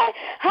hi.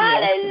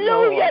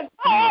 Hallelujah.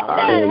 God,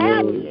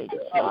 have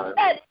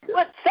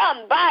with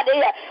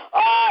somebody.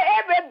 Oh,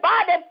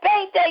 everybody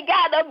think they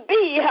gotta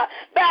be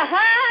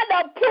behind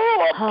a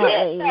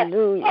pulpit.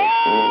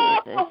 Oh,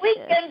 but we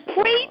can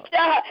preach.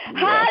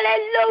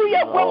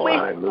 Hallelujah.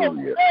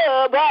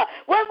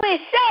 When we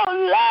show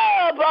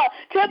love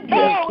to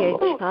those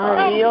who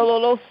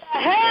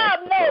have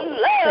no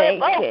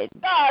love. Oh,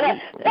 God,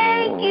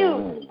 thank you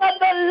for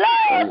the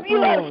love you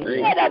have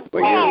shed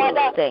abroad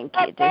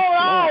upon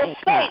all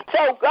saints,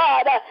 oh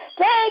God.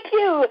 Thank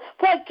you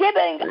for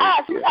giving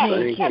us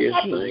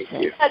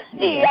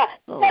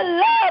to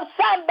love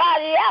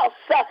somebody else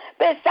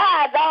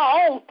besides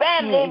our own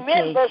family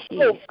members,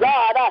 oh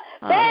God.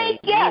 Thank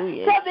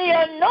you for the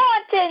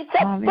anointing to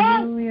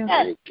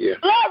function.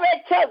 Glory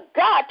to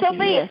God, to be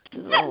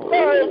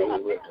members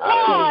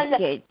one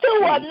to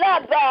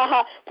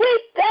another. We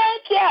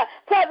thank you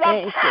for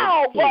the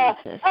power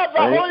of the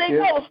Holy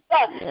Ghost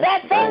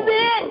that's on the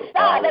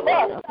inside of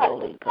us.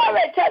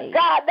 Glory to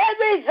God that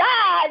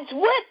resides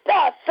with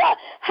us.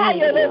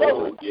 Thank you,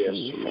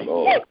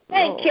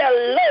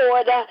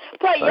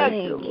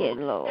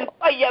 Lord,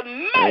 for your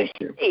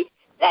mercy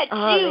that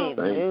you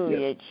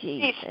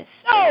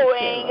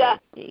bestowing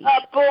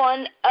upon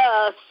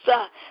us.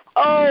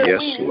 Oh,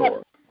 we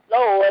love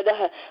Lord,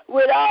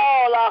 with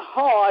all our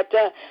heart,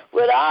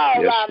 with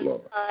all our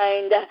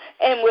mind,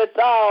 and with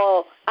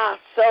all our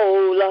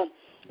soul.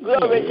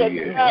 Glory to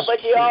God.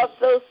 But you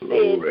also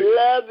said,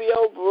 love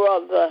your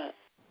brother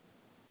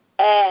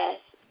as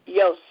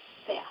yourself.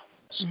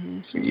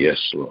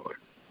 Yes, Lord.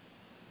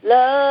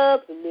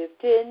 Love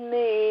lifted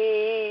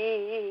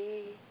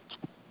me.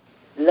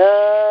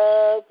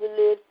 Love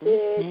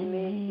lifted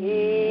me.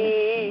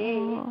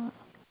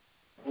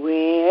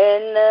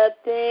 When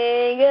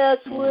nothing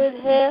else would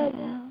help.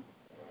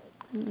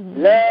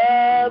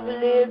 Love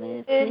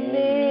lifted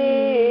me.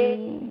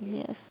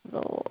 Yes,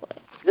 Lord.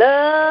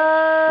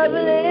 Love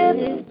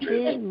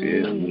lifted me.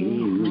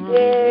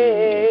 Yeah.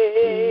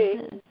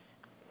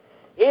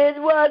 It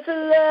was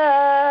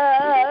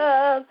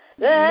love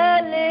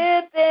that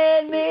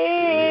lifted me.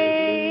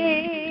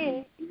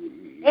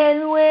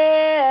 And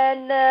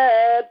when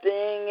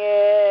nothing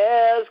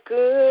else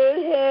could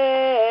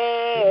help,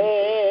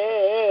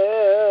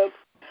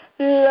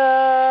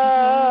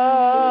 love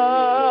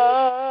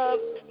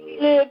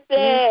lifted,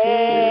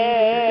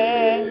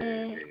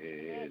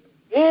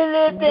 it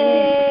lifted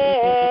me.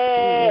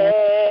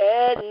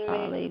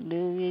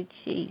 Hallelujah,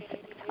 Jesus.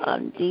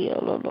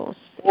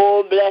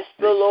 Oh, bless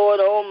the Lord,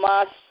 oh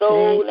my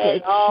soul,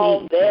 and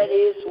all that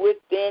is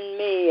within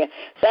me.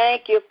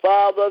 Thank you,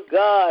 Father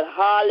God.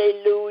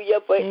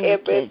 Hallelujah, for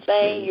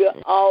everything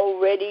you've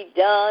already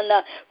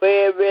done, for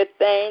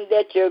everything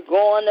that you're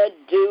going to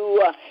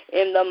do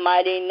in the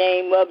mighty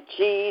name of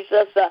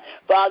Jesus.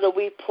 Father,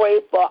 we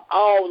pray for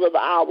all of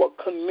our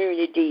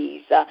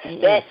communities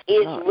that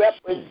is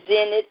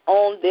represented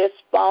on this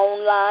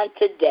phone line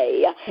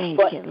today.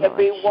 For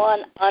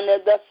everyone under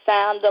the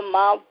sound of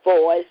my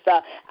voice,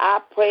 I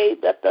pray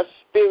that the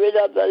Spirit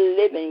of the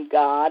living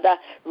God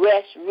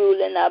rest,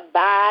 rule, and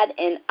abide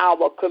in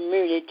our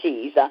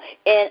communities,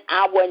 in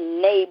our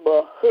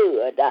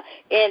neighborhood,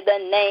 in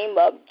the name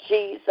of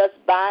Jesus,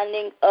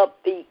 binding up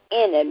the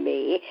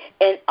enemy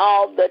and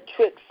all the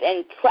tricks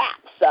and traps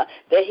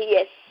that he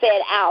has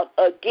set out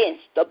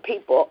against the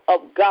people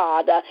of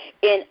God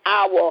in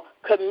our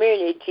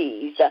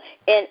communities,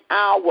 in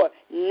our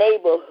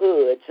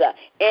neighborhoods,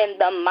 in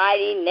the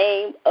mighty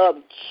name of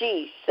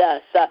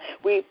Jesus.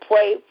 We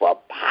pray for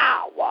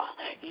power,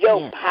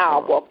 your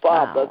power,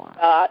 Father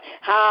God.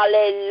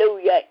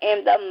 Hallelujah.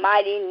 In the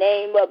mighty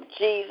name of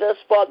Jesus,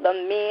 for the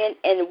men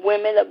and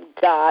women of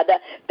God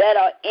that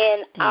are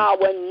in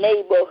our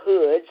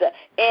neighborhoods,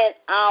 in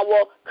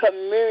our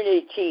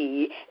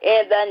community,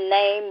 in the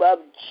name of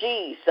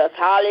Jesus.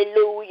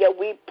 Hallelujah.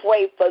 We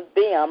pray for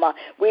them.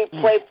 We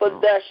pray for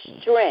their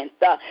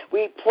strength.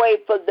 We pray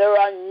for their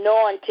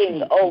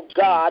anointing, oh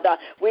God.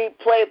 We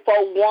pray for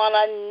one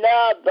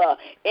another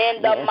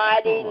in the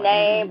mighty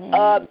name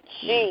of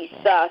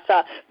Jesus.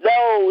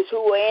 Those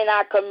who are in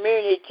our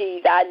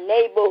communities, our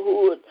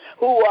neighborhood,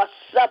 who are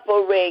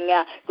suffering,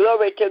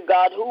 glory to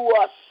God, who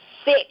are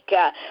sick,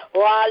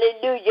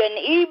 hallelujah, and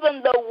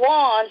even the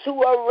ones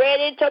who are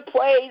ready to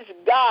praise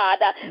God,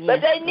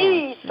 but they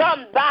need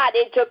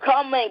somebody to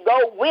come and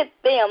go with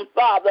them,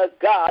 Father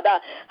God.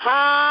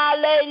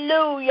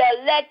 Hallelujah.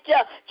 Let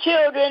your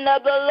children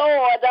of the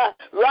Lord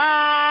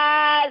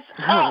rise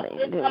up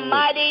in the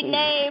mighty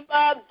name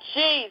of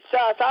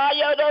Jesus.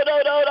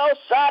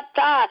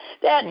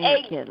 That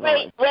a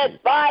great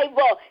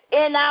revival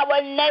in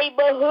our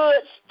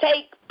neighborhoods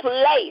take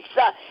place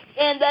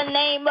in the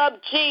name of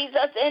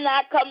Jesus, in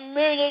our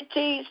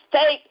communities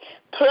take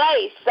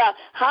place.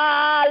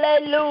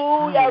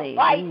 Hallelujah.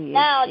 Right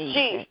now,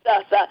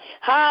 Jesus.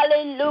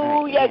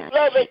 Hallelujah.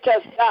 Glory to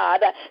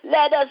God.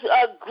 Let us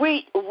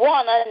greet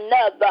one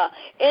another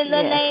in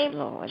the name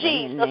of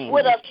Jesus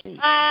with a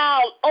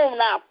smile on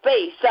our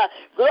face.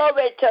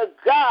 Glory to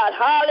God.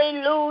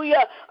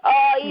 Hallelujah.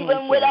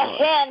 Even with a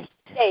hand.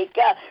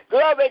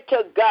 Glory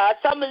to God.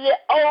 Some of the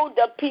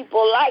older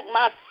people like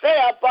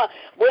myself,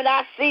 when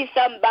I see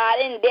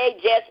somebody and they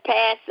just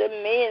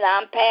passing me and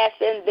I'm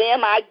passing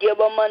them, I give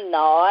them a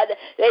nod.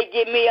 They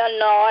give me a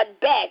nod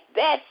back.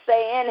 That's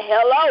saying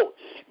hello.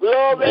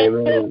 Glory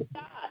to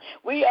God.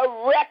 We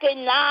are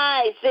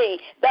recognizing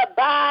the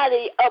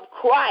body of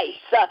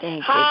Christ.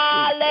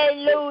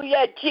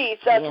 Hallelujah,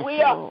 Jesus.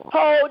 We are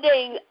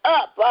holding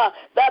up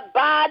the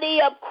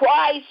body of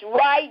Christ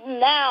right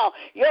now.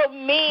 Your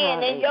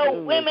men and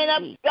your women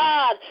of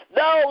God,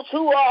 those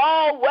who are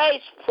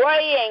always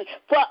praying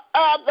for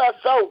others,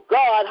 oh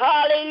God.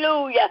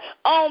 Hallelujah.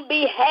 On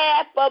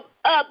behalf of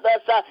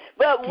others,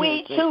 but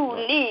we too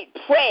need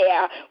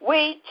prayer.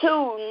 We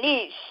too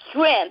need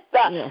strength.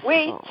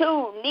 We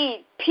too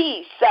need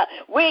peace.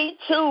 We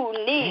too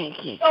need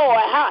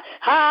joy.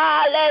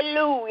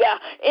 Hallelujah.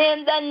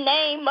 In the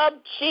name of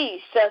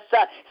Jesus,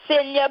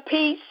 send your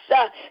peace,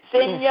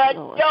 send your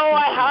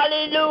joy.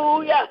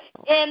 Hallelujah.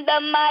 In the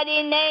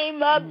mighty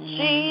name of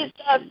Jesus,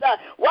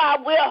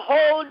 while we're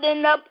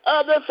holding up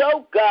others,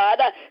 oh God,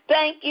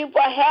 thank you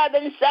for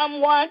having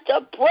someone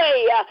to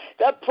pray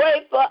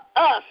for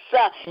us.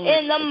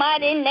 in the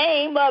mighty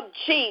name of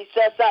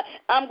Jesus.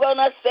 I'm going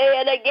to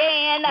say it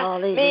again.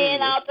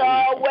 Men ought to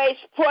always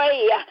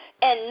pray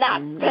and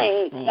not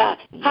faint.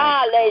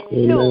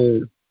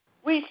 Hallelujah.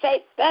 We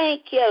say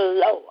thank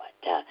you,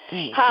 Lord.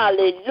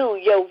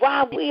 Hallelujah.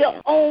 While we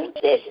are on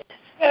this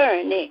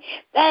journey,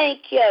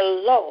 thank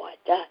you, Lord,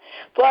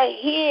 for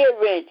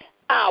hearing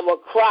our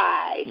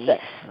cries.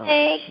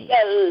 Thank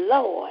you,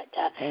 Lord.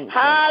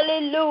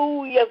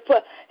 Hallelujah,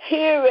 for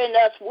hearing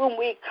us when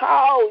we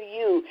call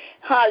you.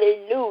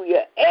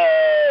 Hallelujah.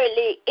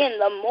 Early in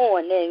the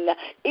morning,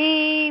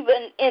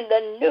 even in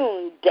the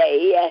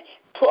noonday,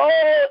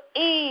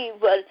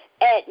 even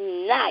at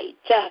night.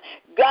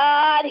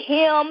 God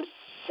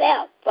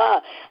himself.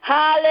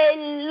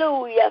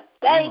 Hallelujah.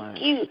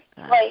 Thank you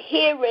for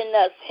hearing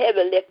us,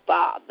 Heavenly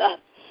Father.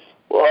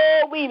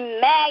 Oh, we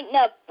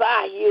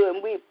magnify you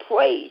and we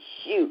praise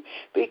you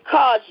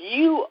because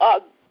you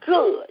are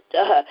good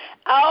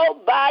all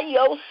by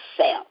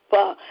yourself,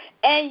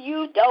 and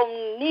you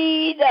don't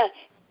need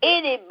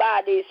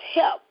anybody's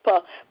help,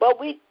 but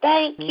we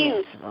thank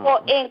you for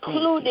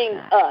including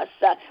us.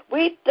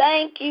 We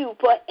thank you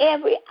for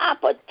every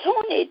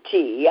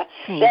opportunity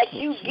that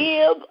you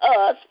give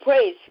us,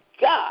 praise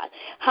God.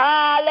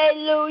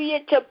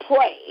 Hallelujah, to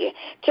pray,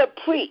 to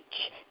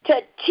preach,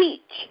 to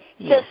teach,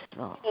 to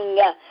sing,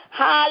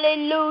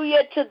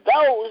 hallelujah, to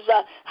those,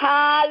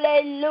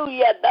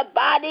 hallelujah, the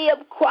body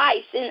of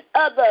Christ and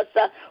others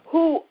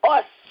who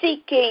are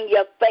seeking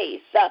your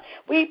face.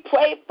 We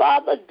pray,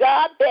 Father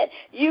God, that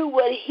you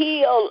would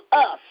heal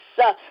us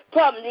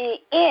from the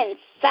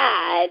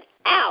inside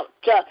out,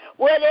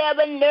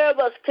 whatever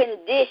nervous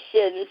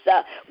conditions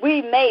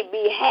we may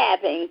be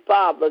having,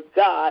 Father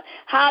God.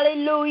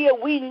 Hallelujah,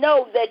 we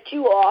know that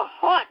you are a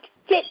heart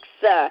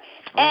fixer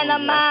and a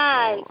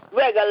mind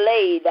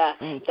regulator.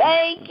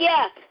 Thank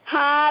you,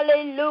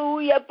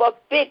 hallelujah, for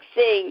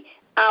fixing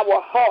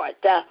our heart.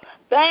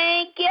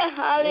 Thank you,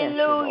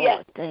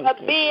 hallelujah, for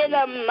being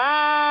a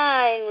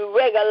mind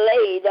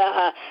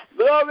regulator.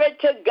 Glory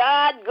to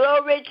God,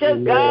 glory to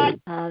God,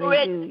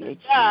 glory to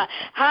God.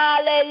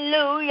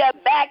 Hallelujah.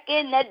 Back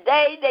in the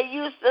day, they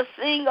used to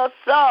sing a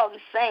song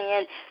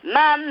saying,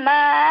 my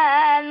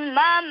mind,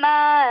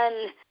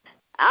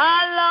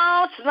 I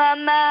lost my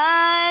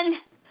mind.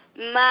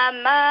 My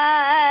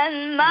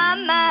mind,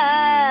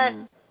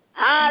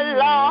 I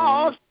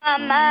lost my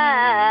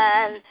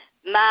mind.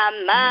 My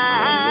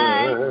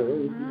mind,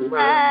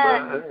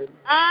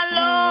 I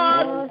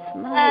lost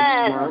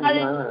my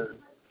mind.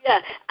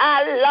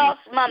 I lost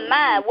my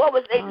mind. What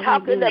was they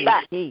talking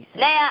about?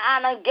 Now I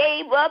done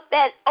gave up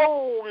that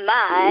old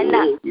mind.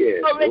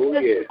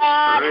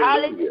 God,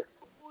 hallelujah.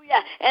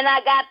 And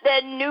I got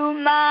that new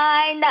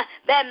mind,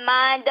 that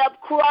mind of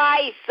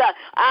Christ,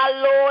 our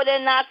Lord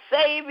and our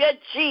Savior,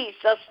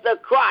 Jesus the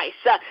Christ,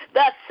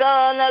 the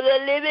Son of the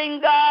living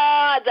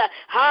God.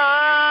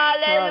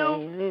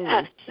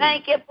 Hallelujah.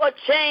 Thank you for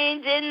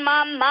changing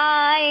my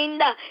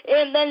mind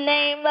in the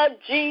name of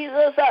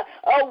Jesus,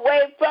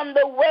 away from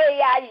the way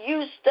I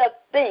used to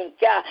think,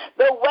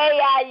 the way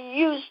I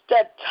used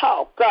to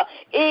talk,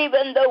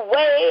 even the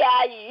way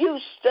I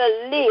used to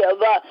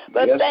live.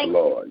 But yes, thank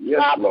Lord. you,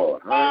 yes,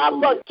 Lord.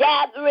 for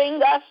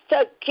gathering us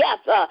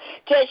together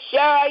to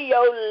share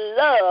your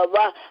love.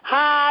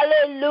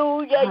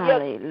 Hallelujah.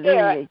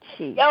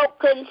 Your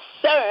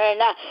concern.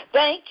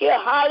 Thank you,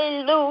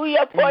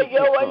 hallelujah, for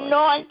your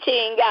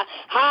anointing.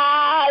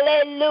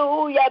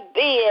 Hallelujah,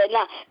 being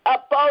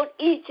upon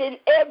each and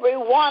every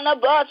one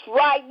of us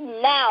right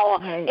now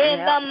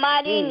in the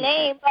mighty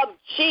name of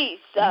Jesus.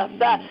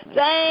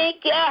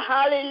 Thank you,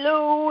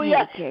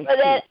 hallelujah, for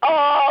that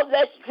all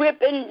that's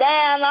dripping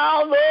down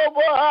all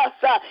over us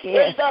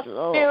in the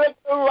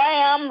spiritual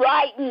realm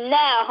right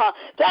now.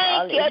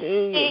 Thank you,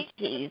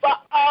 Jesus, for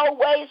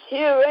always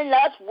hearing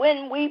us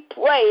when we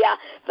pray.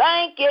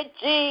 Thank you,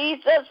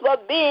 Jesus, for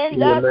being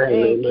the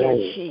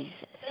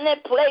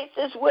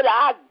places with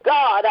our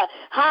God,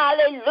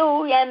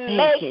 hallelujah, and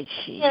make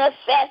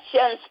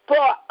intercessions for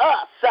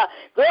us.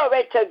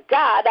 Glory to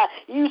God.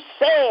 You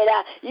said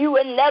you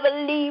would never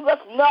leave us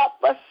nor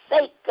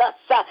forsake us.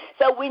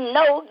 So we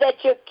know that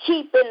you're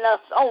keeping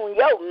us on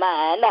your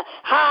mind.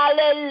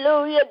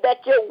 Hallelujah,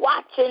 that you're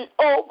watching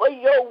over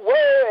your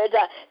word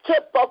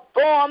to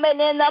perform it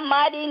in the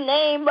mighty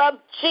name of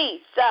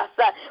Jesus.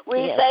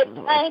 We say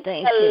thank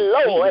you,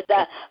 Lord.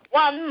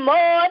 One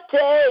more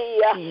day.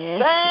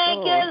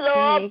 Thank you,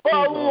 Lord,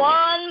 for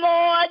one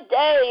more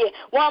day,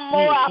 one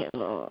more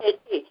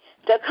opportunity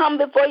to come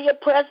before your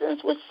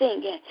presence with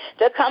singing,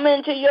 to come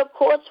into your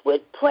courts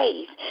with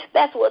praise.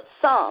 That's what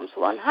Psalms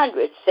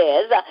 100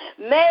 says.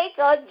 Make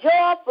a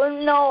joyful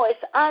noise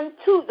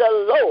unto the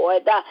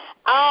Lord,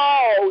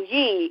 all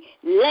ye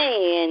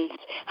lands.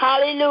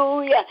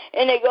 Hallelujah.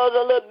 And it goes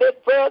a little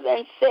bit further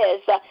and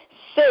says,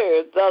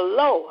 serve the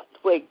Lord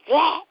with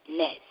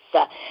gladness.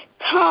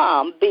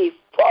 Come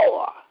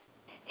before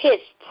his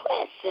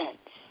presence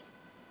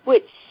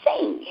with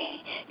singing.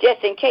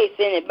 Just in case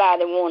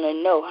anybody want to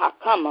know how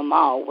come I'm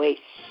always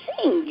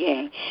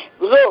singing.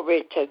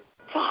 Glory to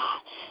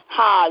God.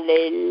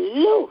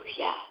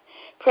 Hallelujah.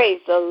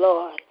 Praise the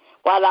Lord.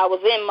 While I was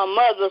in my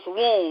mother's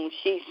womb,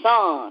 she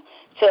sung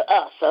to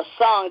us, a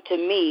song to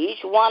me.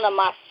 Each one of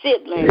my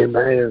siblings.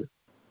 Amen.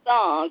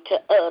 Sung to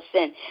us,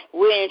 and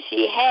when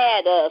she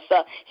had us,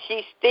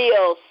 she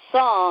still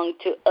sung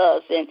to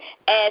us, and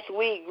as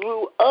we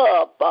grew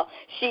up,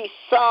 she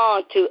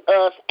sung to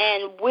us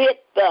and with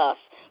us.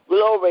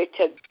 Glory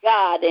to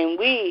God. And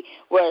we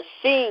were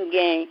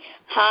singing,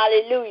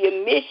 hallelujah,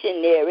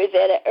 missionaries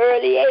at an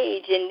early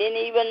age and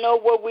didn't even know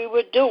what we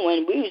were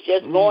doing. We was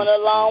just going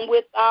along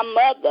with our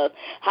mother.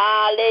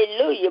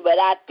 Hallelujah. But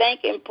I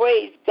thank and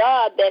praise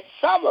God that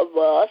some of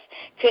us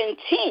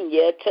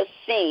continue to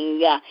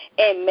sing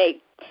and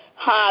make,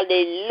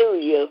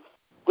 hallelujah,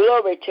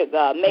 glory to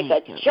God. Make a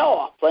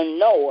joyful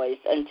noise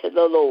unto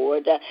the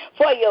Lord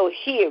for your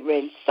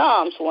hearing.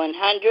 Psalms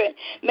 100.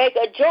 Make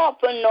a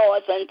joyful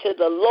noise unto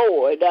the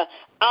Lord,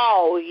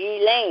 all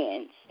ye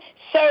lands.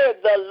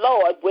 Serve the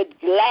Lord with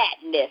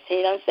gladness.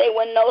 He don't say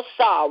with no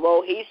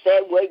sorrow. He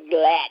said with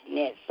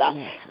gladness.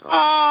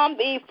 Come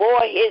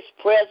before his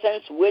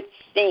presence with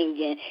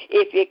singing.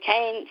 If you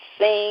can't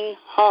sing,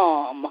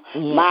 hum.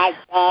 My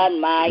God,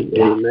 my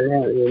God.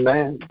 Amen.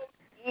 Amen.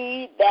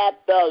 Ye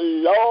that the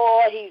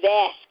Lord, he's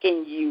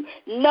asking you,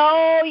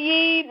 know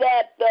ye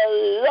that the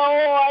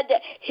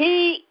Lord,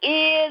 he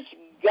is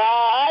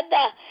God.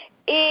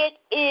 It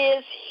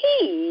is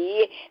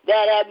he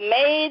that have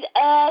made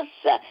us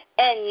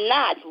and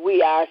not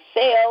we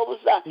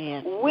ourselves.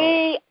 Yes,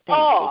 we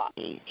are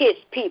his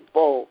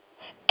people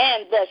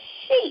and the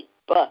sheep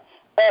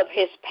of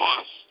his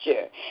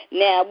pasture.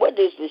 Now, what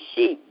does the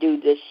sheep do?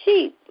 The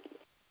sheep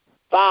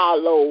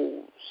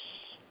follows.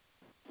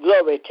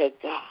 Glory to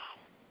God.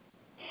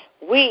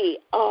 We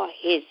are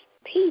his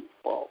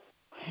people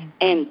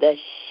and the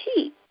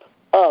sheep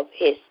of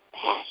his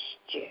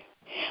pasture.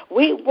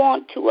 We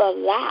want to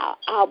allow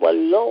our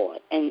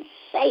Lord and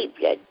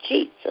Savior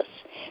Jesus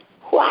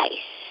Christ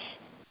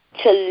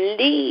to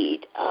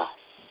lead us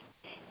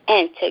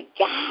and to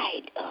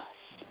guide us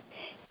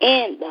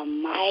in the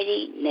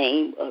mighty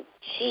name of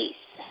Jesus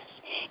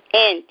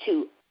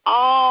into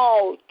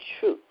all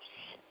truths.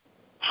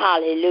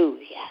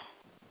 Hallelujah.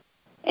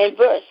 And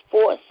verse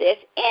 4 says,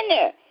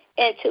 enter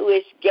into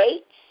his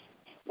gates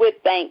with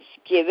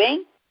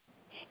thanksgiving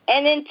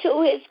and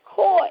into his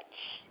courts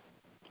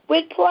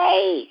with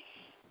praise.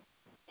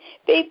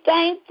 Be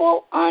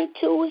thankful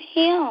unto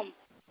him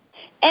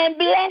and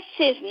bless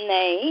his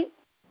name.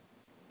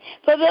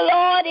 For the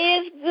Lord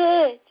is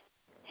good.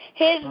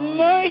 His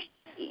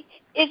mercy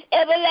is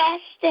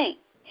everlasting,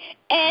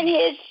 and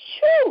his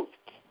truth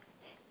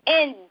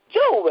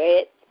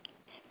endureth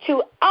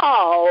to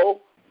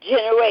all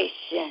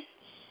generations.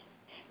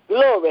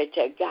 Glory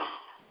to God.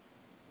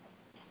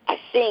 I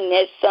sing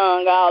that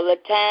song all the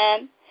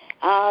time.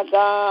 Our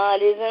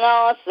God is an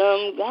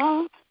awesome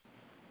God.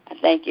 I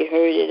think you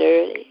heard it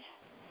earlier.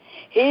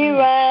 He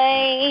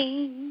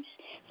reigns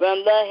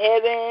from the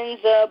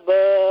heavens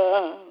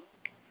above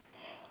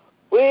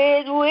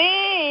with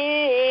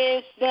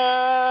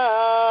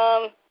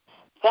wisdom,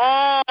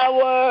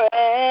 power,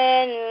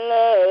 and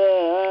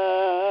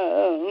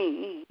love.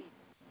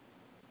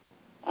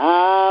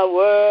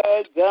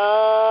 Our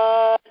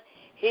God,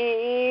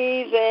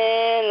 he's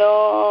an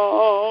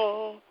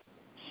awesome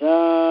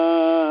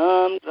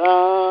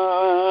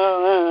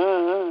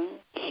God.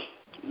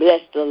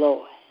 Bless the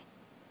Lord.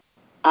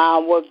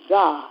 Our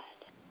God,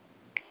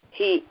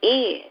 he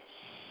is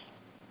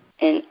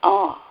an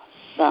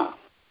awesome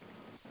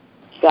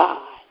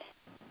God.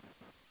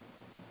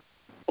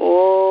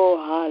 Oh,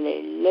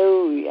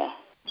 hallelujah.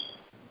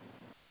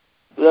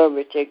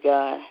 Glory to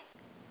God.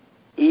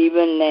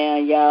 Even now,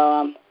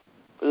 y'all,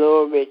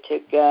 glory to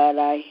God,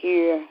 I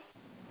hear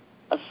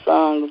a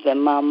song that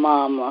my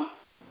mama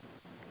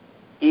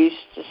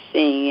used to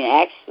sing.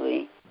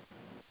 Actually,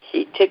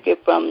 she took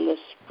it from the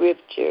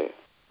scripture.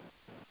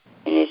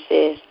 And it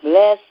says,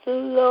 bless the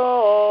Lord,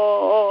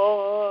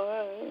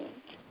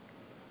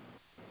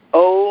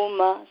 oh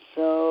my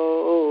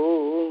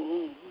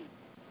soul,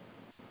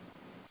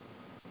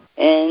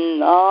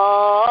 and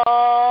all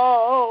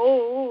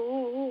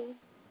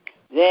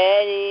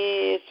that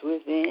is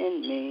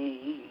within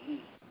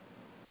me.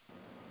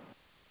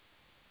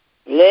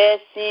 Bless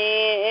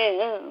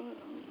him,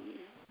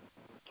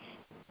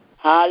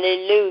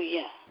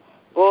 hallelujah,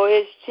 for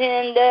his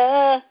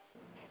tender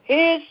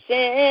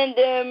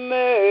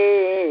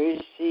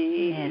mercy.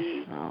 Yes,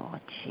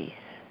 Lord Jesus.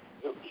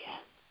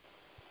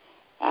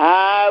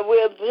 I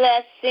will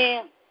bless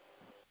him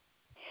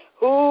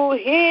who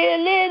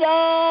healed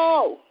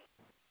all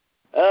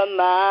of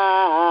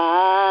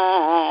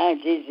my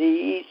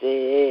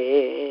diseases.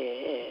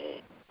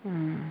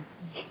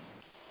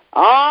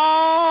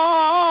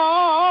 All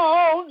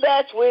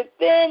that's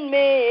within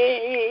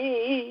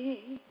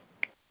me,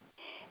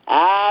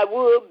 I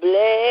will bless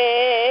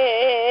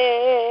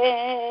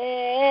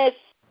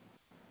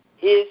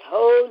his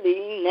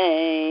holy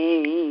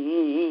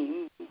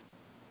name.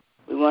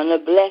 We want to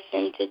bless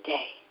him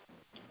today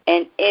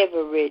and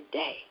every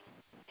day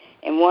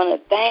and want to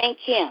thank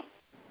him.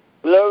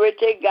 Glory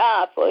to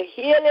God for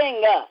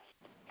healing us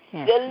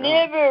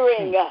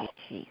delivering us.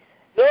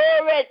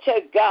 Glory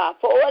to God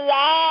for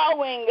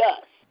allowing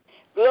us,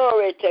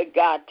 glory to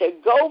God, to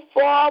go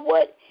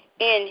forward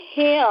in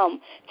Him,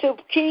 to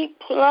keep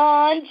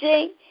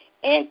plunging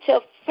into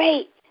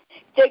faith,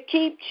 to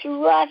keep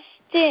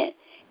trusting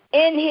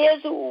in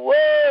His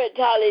word,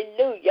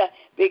 hallelujah,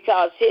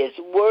 because His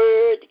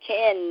word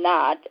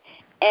cannot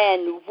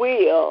and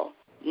will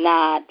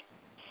not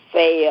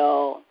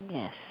fail.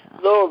 Yes.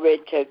 Glory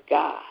to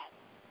God.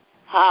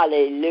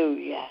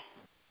 Hallelujah.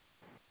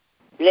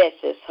 Bless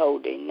His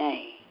holy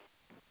name.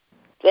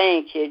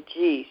 Thank you,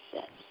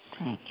 Jesus.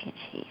 Thank you,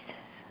 Jesus.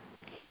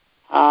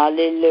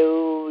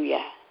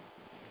 Hallelujah.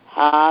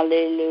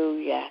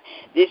 Hallelujah.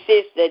 This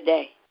is the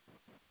day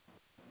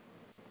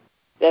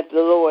that the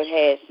Lord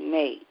has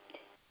made.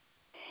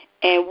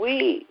 And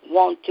we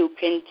want to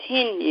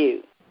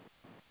continue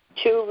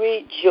to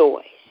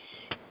rejoice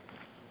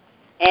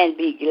and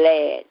be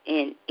glad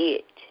in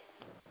it,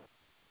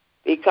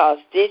 because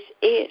this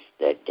is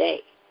the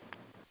day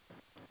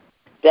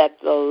that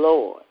the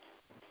Lord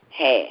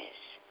has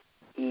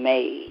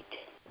made.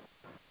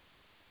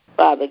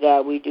 Father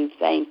God, we do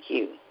thank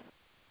you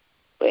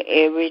for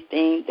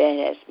everything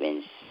that has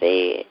been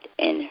said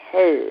and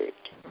heard.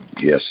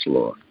 Yes,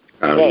 Lord.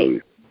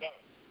 Hallelujah.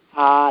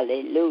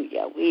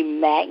 Hallelujah. We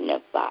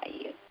magnify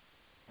you.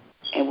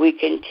 And we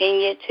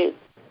continue to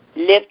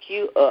lift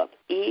you up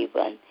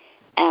even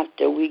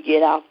after we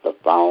get off the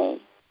phone,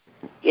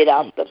 get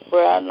off the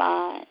prayer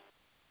line,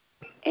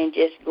 and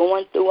just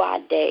going through our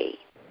day.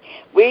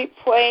 We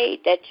pray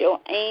that your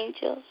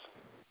angels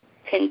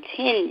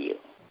continue,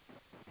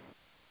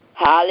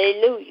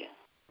 hallelujah,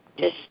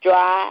 to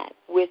strive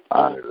with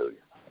us,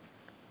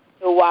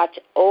 to watch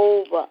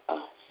over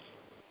us,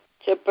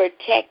 to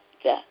protect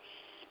us,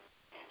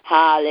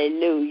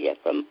 hallelujah,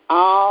 from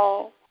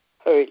all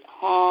hurt,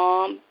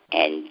 harm,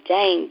 and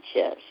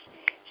dangers,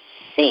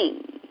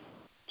 seen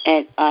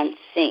and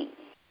unseen.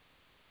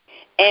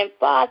 And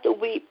Father,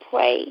 we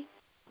pray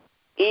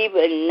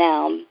even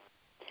now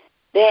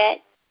that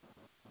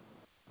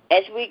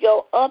as we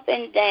go up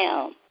and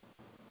down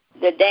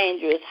the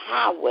dangerous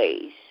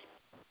highways,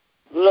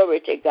 glory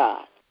to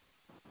God,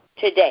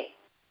 today,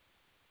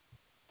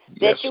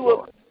 that you will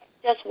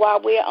protect us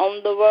while we're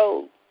on the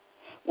road,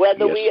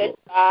 whether we are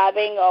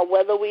driving or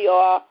whether we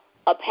are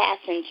a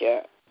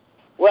passenger,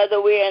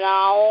 whether we're in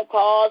our own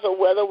cars or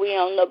whether we're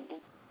on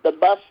the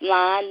bus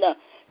line, the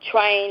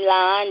train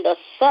line, the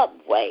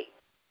subway,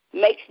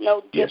 makes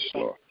no difference. Yes,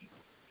 Lord.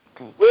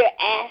 We're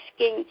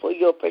asking for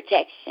your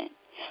protection.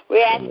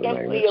 We're asking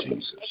for your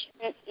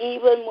protection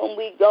even when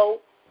we go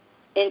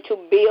into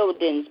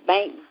buildings,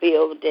 bank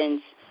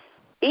buildings,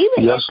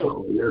 even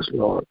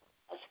Lord.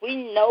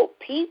 We know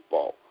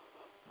people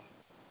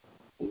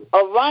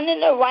are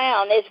running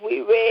around, as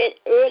we read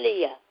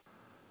earlier,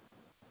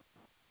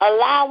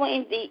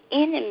 allowing the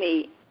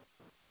enemy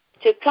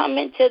to come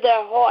into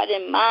their heart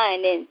and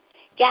mind and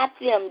got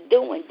them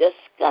doing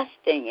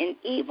disgusting and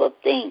evil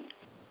things.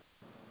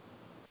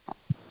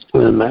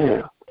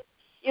 Amen.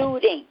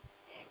 Shooting,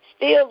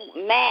 still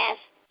mass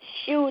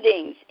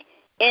shootings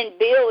in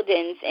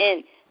buildings,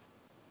 and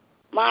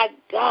my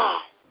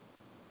God,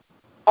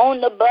 on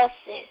the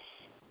buses,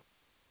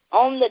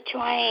 on the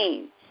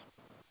trains,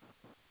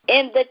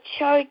 in the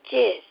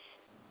churches.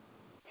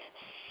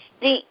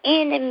 The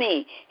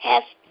enemy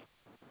has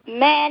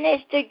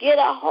managed to get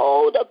a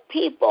hold of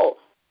people.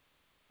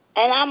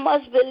 And I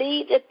must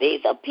believe that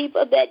these are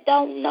people that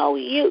don't know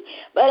you.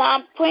 But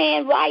I'm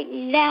praying right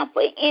now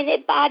for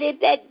anybody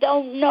that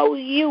don't know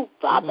you,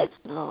 Father. Yes,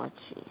 Lord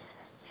Jesus.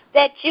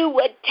 That you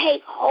would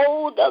take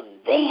hold of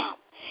them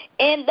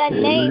in the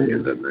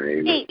name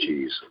of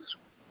Jesus.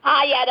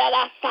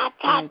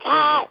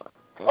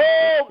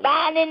 Oh,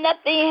 binding up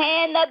the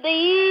hand of the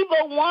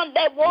evil one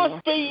that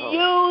wants to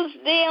use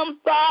them,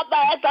 Father,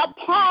 as a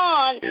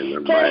pawn to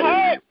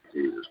hurt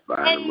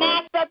and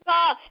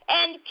massacre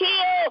and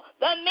kill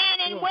the men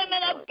and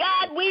women of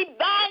God. We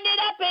bind it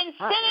up and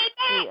send it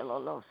back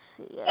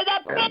to the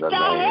pit of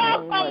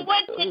hell from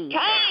which it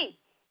came.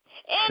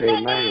 In the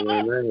name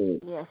of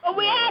Jesus,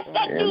 we ask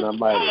that you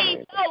save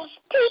those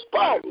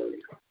people.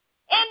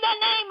 In the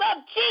name of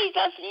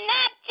Jesus,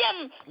 snatch them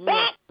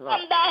back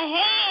from the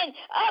hand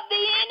of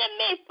the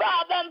enemy,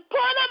 Father, and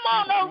put them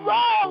on a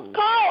road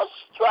called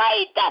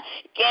straight.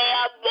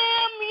 Give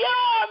them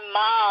your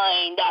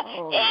mind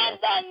in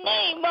the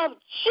name of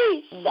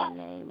Jesus.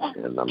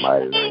 In the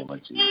mighty name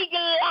of Jesus. Speak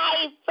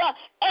life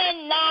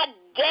and not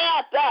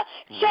death.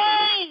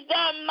 Change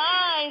their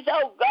minds,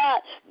 oh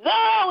God.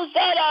 Those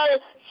that are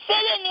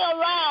sitting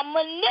around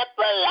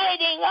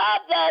manipulating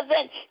others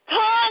and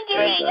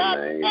conjuring up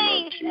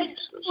things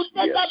to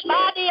the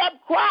body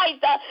of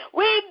Christ.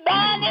 We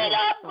bind it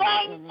up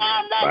right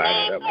now in the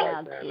name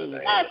of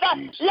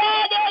Jesus.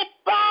 Let it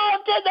fall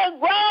to the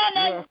ground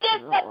and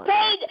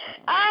dissipate.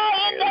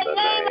 In the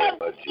name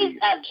of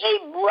Jesus, be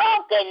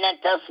broken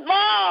into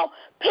small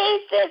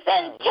pieces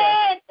and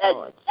turned to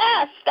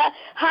dust.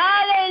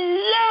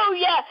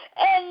 Hallelujah.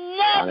 And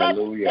never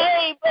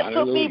able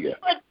to be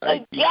put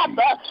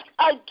together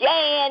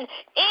again.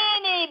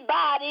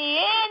 Anybody,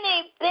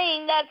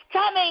 anything that's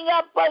coming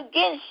up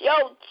against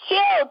your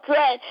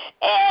children,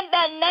 in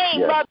the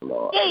name of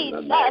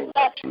Jesus,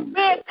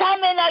 we're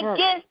coming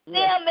against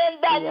them in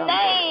the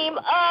name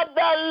of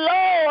the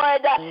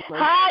Lord.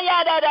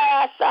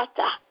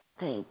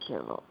 Thank you,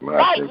 Lord.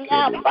 Right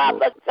now,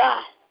 Father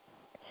God,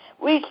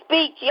 we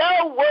speak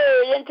your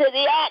word into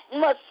the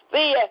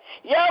atmosphere.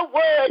 Your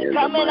word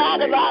coming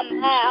out of our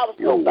mouths.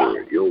 Your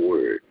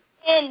word.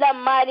 In the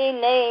mighty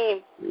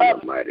name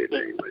of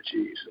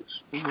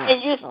Jesus.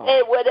 And you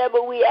say,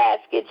 whatever we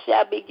ask, it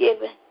shall be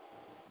given.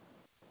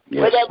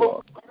 Yes, whatever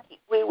Lord.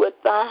 we would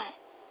find.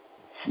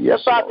 Yes,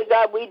 so, Father Lord.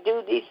 God, we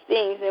do these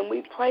things and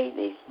we pray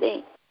these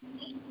things.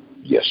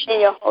 Yes, Lord.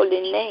 In your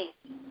holy name.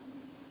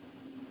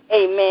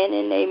 Amen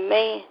and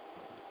amen.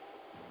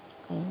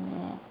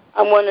 Amen.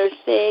 I want to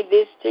say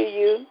this to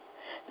you.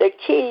 The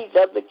keys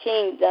of the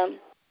kingdom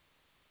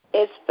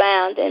is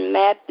found in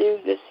Matthew,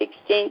 the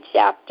 16th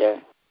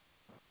chapter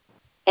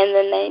and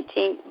the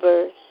 19th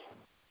verse.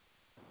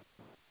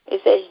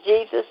 It says,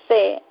 Jesus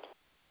said,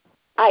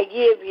 I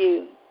give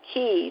you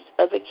keys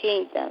of the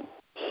kingdom.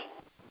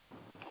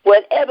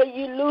 Whatever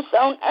you loose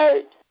on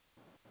earth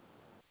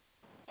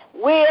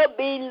will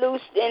be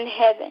loosed in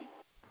heaven.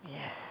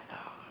 Yes,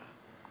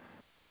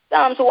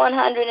 Psalms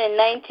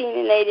 119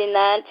 and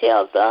 89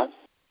 tells us,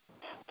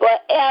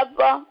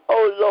 forever,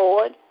 O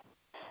Lord,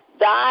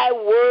 thy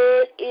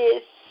word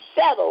is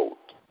settled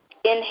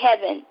in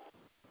heaven.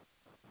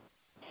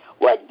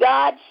 What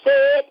God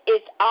said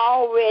is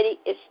already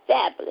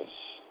established.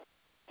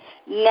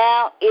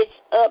 Now it's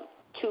up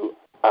to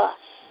us.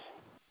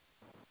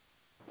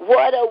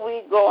 What are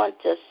we going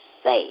to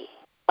say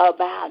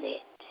about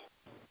it?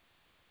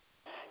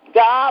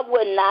 God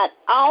will not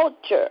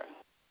alter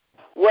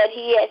what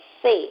he has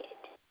said.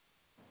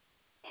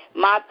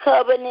 My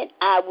covenant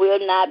I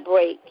will not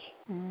break,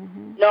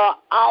 nor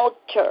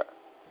alter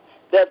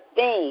the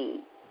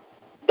thing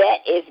that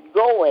is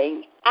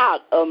going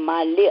out of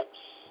my lips.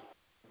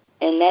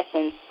 And that's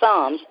in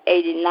Psalms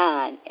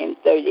 89 and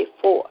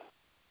 34.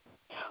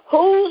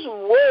 Whose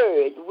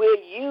word will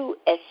you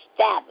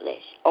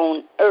establish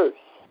on earth?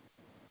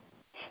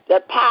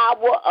 The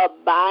power of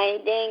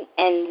binding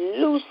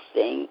and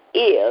loosing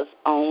is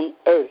on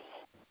earth.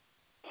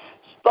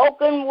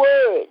 Spoken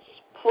words,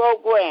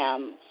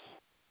 programs,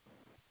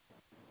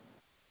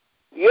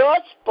 your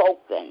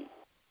spoken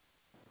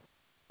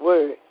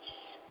words,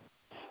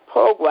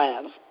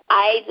 programs,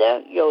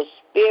 either your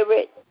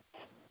spirit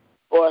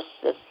or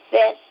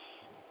success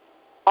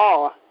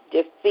or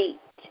defeat.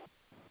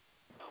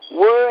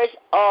 Words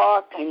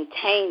are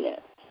containers.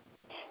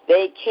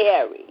 They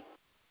carry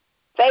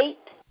faith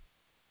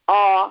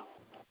or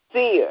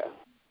fear,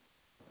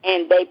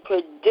 and they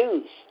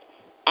produce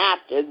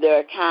after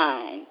their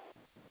kind.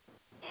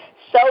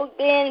 So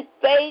then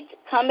faith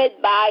cometh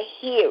by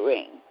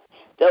hearing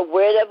the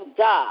word of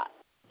God,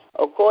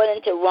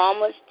 according to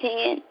Romans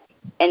 10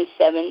 and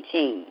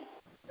 17.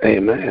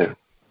 Amen.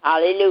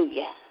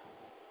 Hallelujah.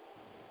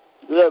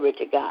 Glory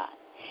to God.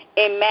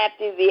 In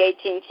Matthew, the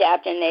 18th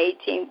chapter and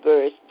 18th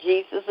verse,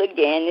 Jesus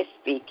again is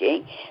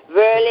speaking.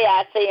 Verily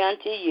I say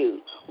unto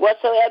you,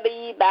 whatsoever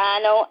ye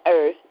bind on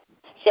earth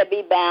shall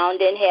be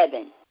bound in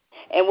heaven,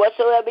 and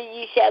whatsoever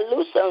ye shall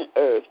loose on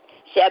earth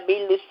shall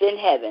be loosed in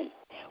heaven.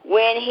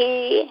 When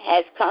he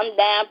has come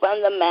down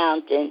from the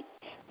mountain,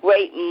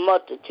 great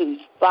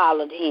multitudes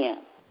followed him.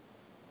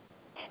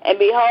 And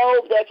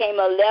behold, there came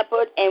a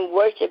leopard and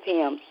worshipped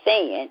him,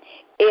 saying,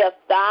 if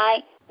thou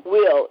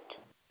wilt,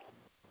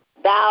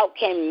 thou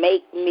can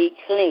make me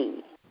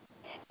clean.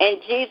 And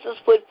Jesus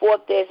put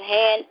forth his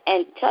hand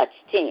and touched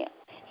him,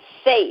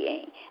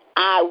 saying,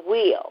 I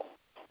will,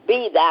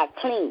 be thou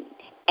clean.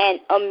 And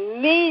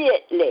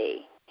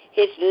immediately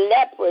his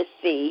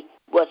leprosy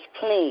was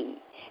clean.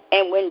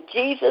 And when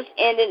Jesus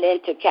entered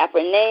into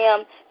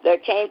Capernaum, there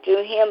came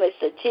to him a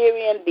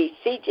centurion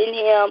beseeching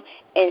him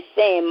and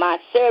saying, my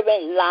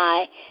servant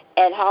lie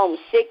at home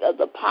sick of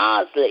the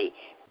palsy,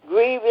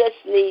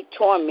 grievously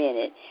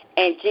tormented.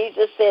 And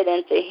Jesus said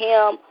unto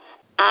him,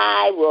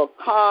 I will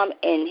come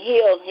and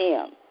heal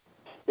him.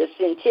 The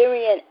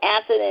centurion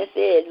answered and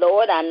said,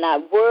 Lord, I'm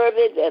not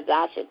worthy that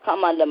thou should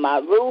come under my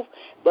roof,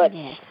 but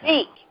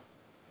speak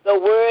the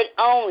word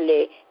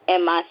only,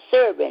 and my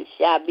servant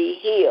shall be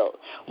healed.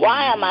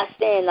 Why am I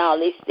saying all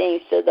these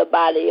things to the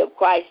body of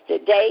Christ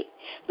today?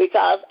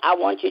 Because I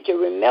want you to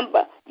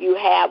remember you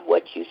have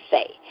what you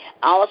say.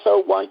 I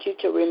also want you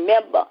to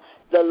remember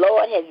the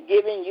Lord has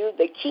given you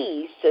the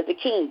keys to the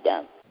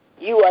kingdom.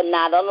 You are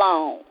not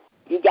alone.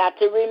 You got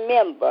to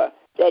remember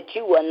that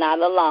you are not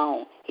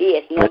alone. He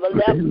has never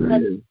left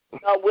us,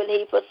 nor will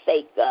he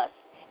forsake us.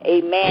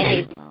 Amen.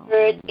 His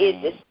word is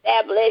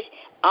established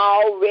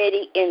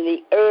already in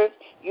the earth.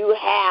 You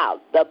have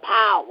the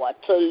power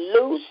to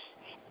loose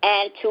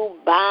and to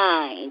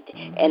bind.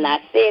 And I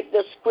said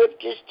the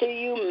scriptures to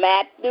you,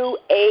 Matthew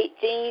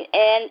 18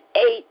 and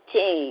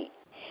 18.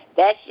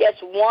 That's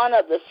just one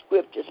of the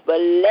scriptures, but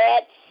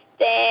let's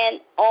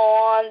stand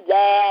on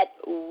that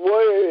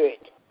word.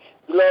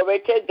 Glory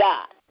to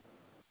God.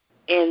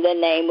 in the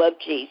name of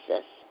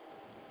Jesus.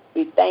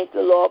 We thank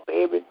the Lord for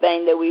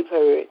everything that we've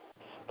heard.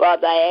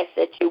 Father, I ask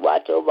that you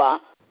watch over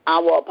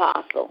our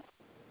Apostle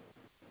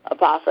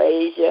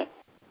Asia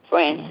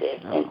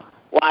Francis, and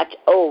watch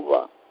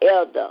over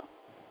Elder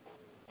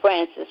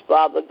Francis,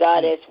 Father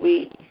God, as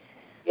we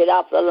get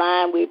off the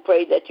line. We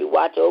pray that you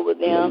watch over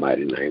them. In the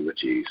mighty name of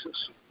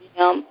Jesus.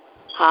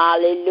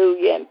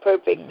 Hallelujah, in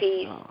perfect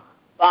peace.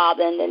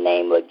 Father, in the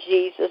name of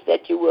Jesus,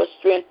 that you will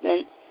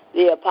strengthen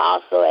the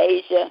Apostle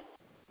Asia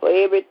for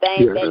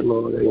everything Yes, that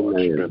Lord,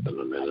 amen. Strengthen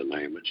them in the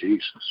name of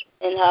Jesus.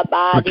 In her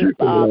body, protect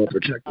them, Father. Lord.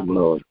 Protect them,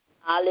 Lord.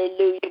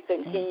 Hallelujah.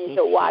 Continue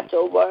to watch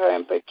over her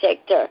and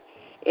protect her.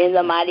 In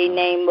the mighty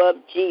name of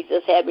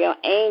Jesus, have your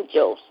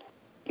angels,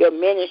 your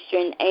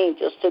ministering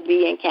angels, to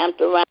be encamped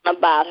around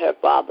about her,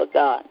 Father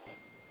God.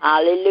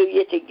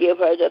 Hallelujah, to give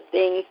her the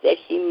things that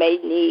she may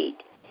need.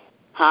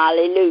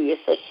 Hallelujah,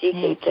 so she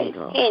can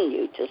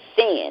continue to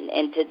send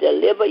and to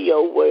deliver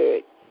your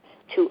word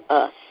to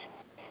us.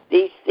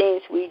 These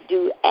things we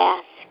do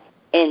ask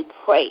and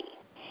pray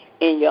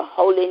in your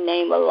holy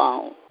name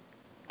alone.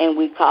 And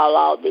we call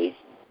all these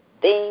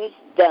things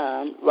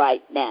done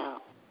right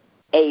now.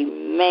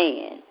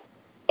 Amen,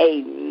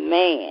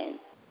 amen,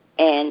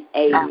 and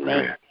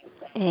amen.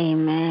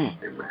 Amen.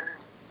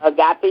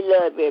 Agape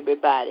love,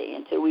 everybody,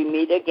 until we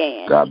meet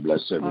again. God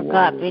bless everyone.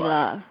 Agape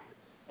love.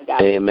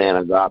 Amen.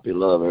 Agape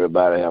love,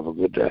 everybody. Have a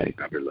good day.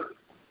 Agape love.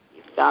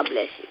 God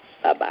bless you.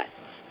 Bye-bye.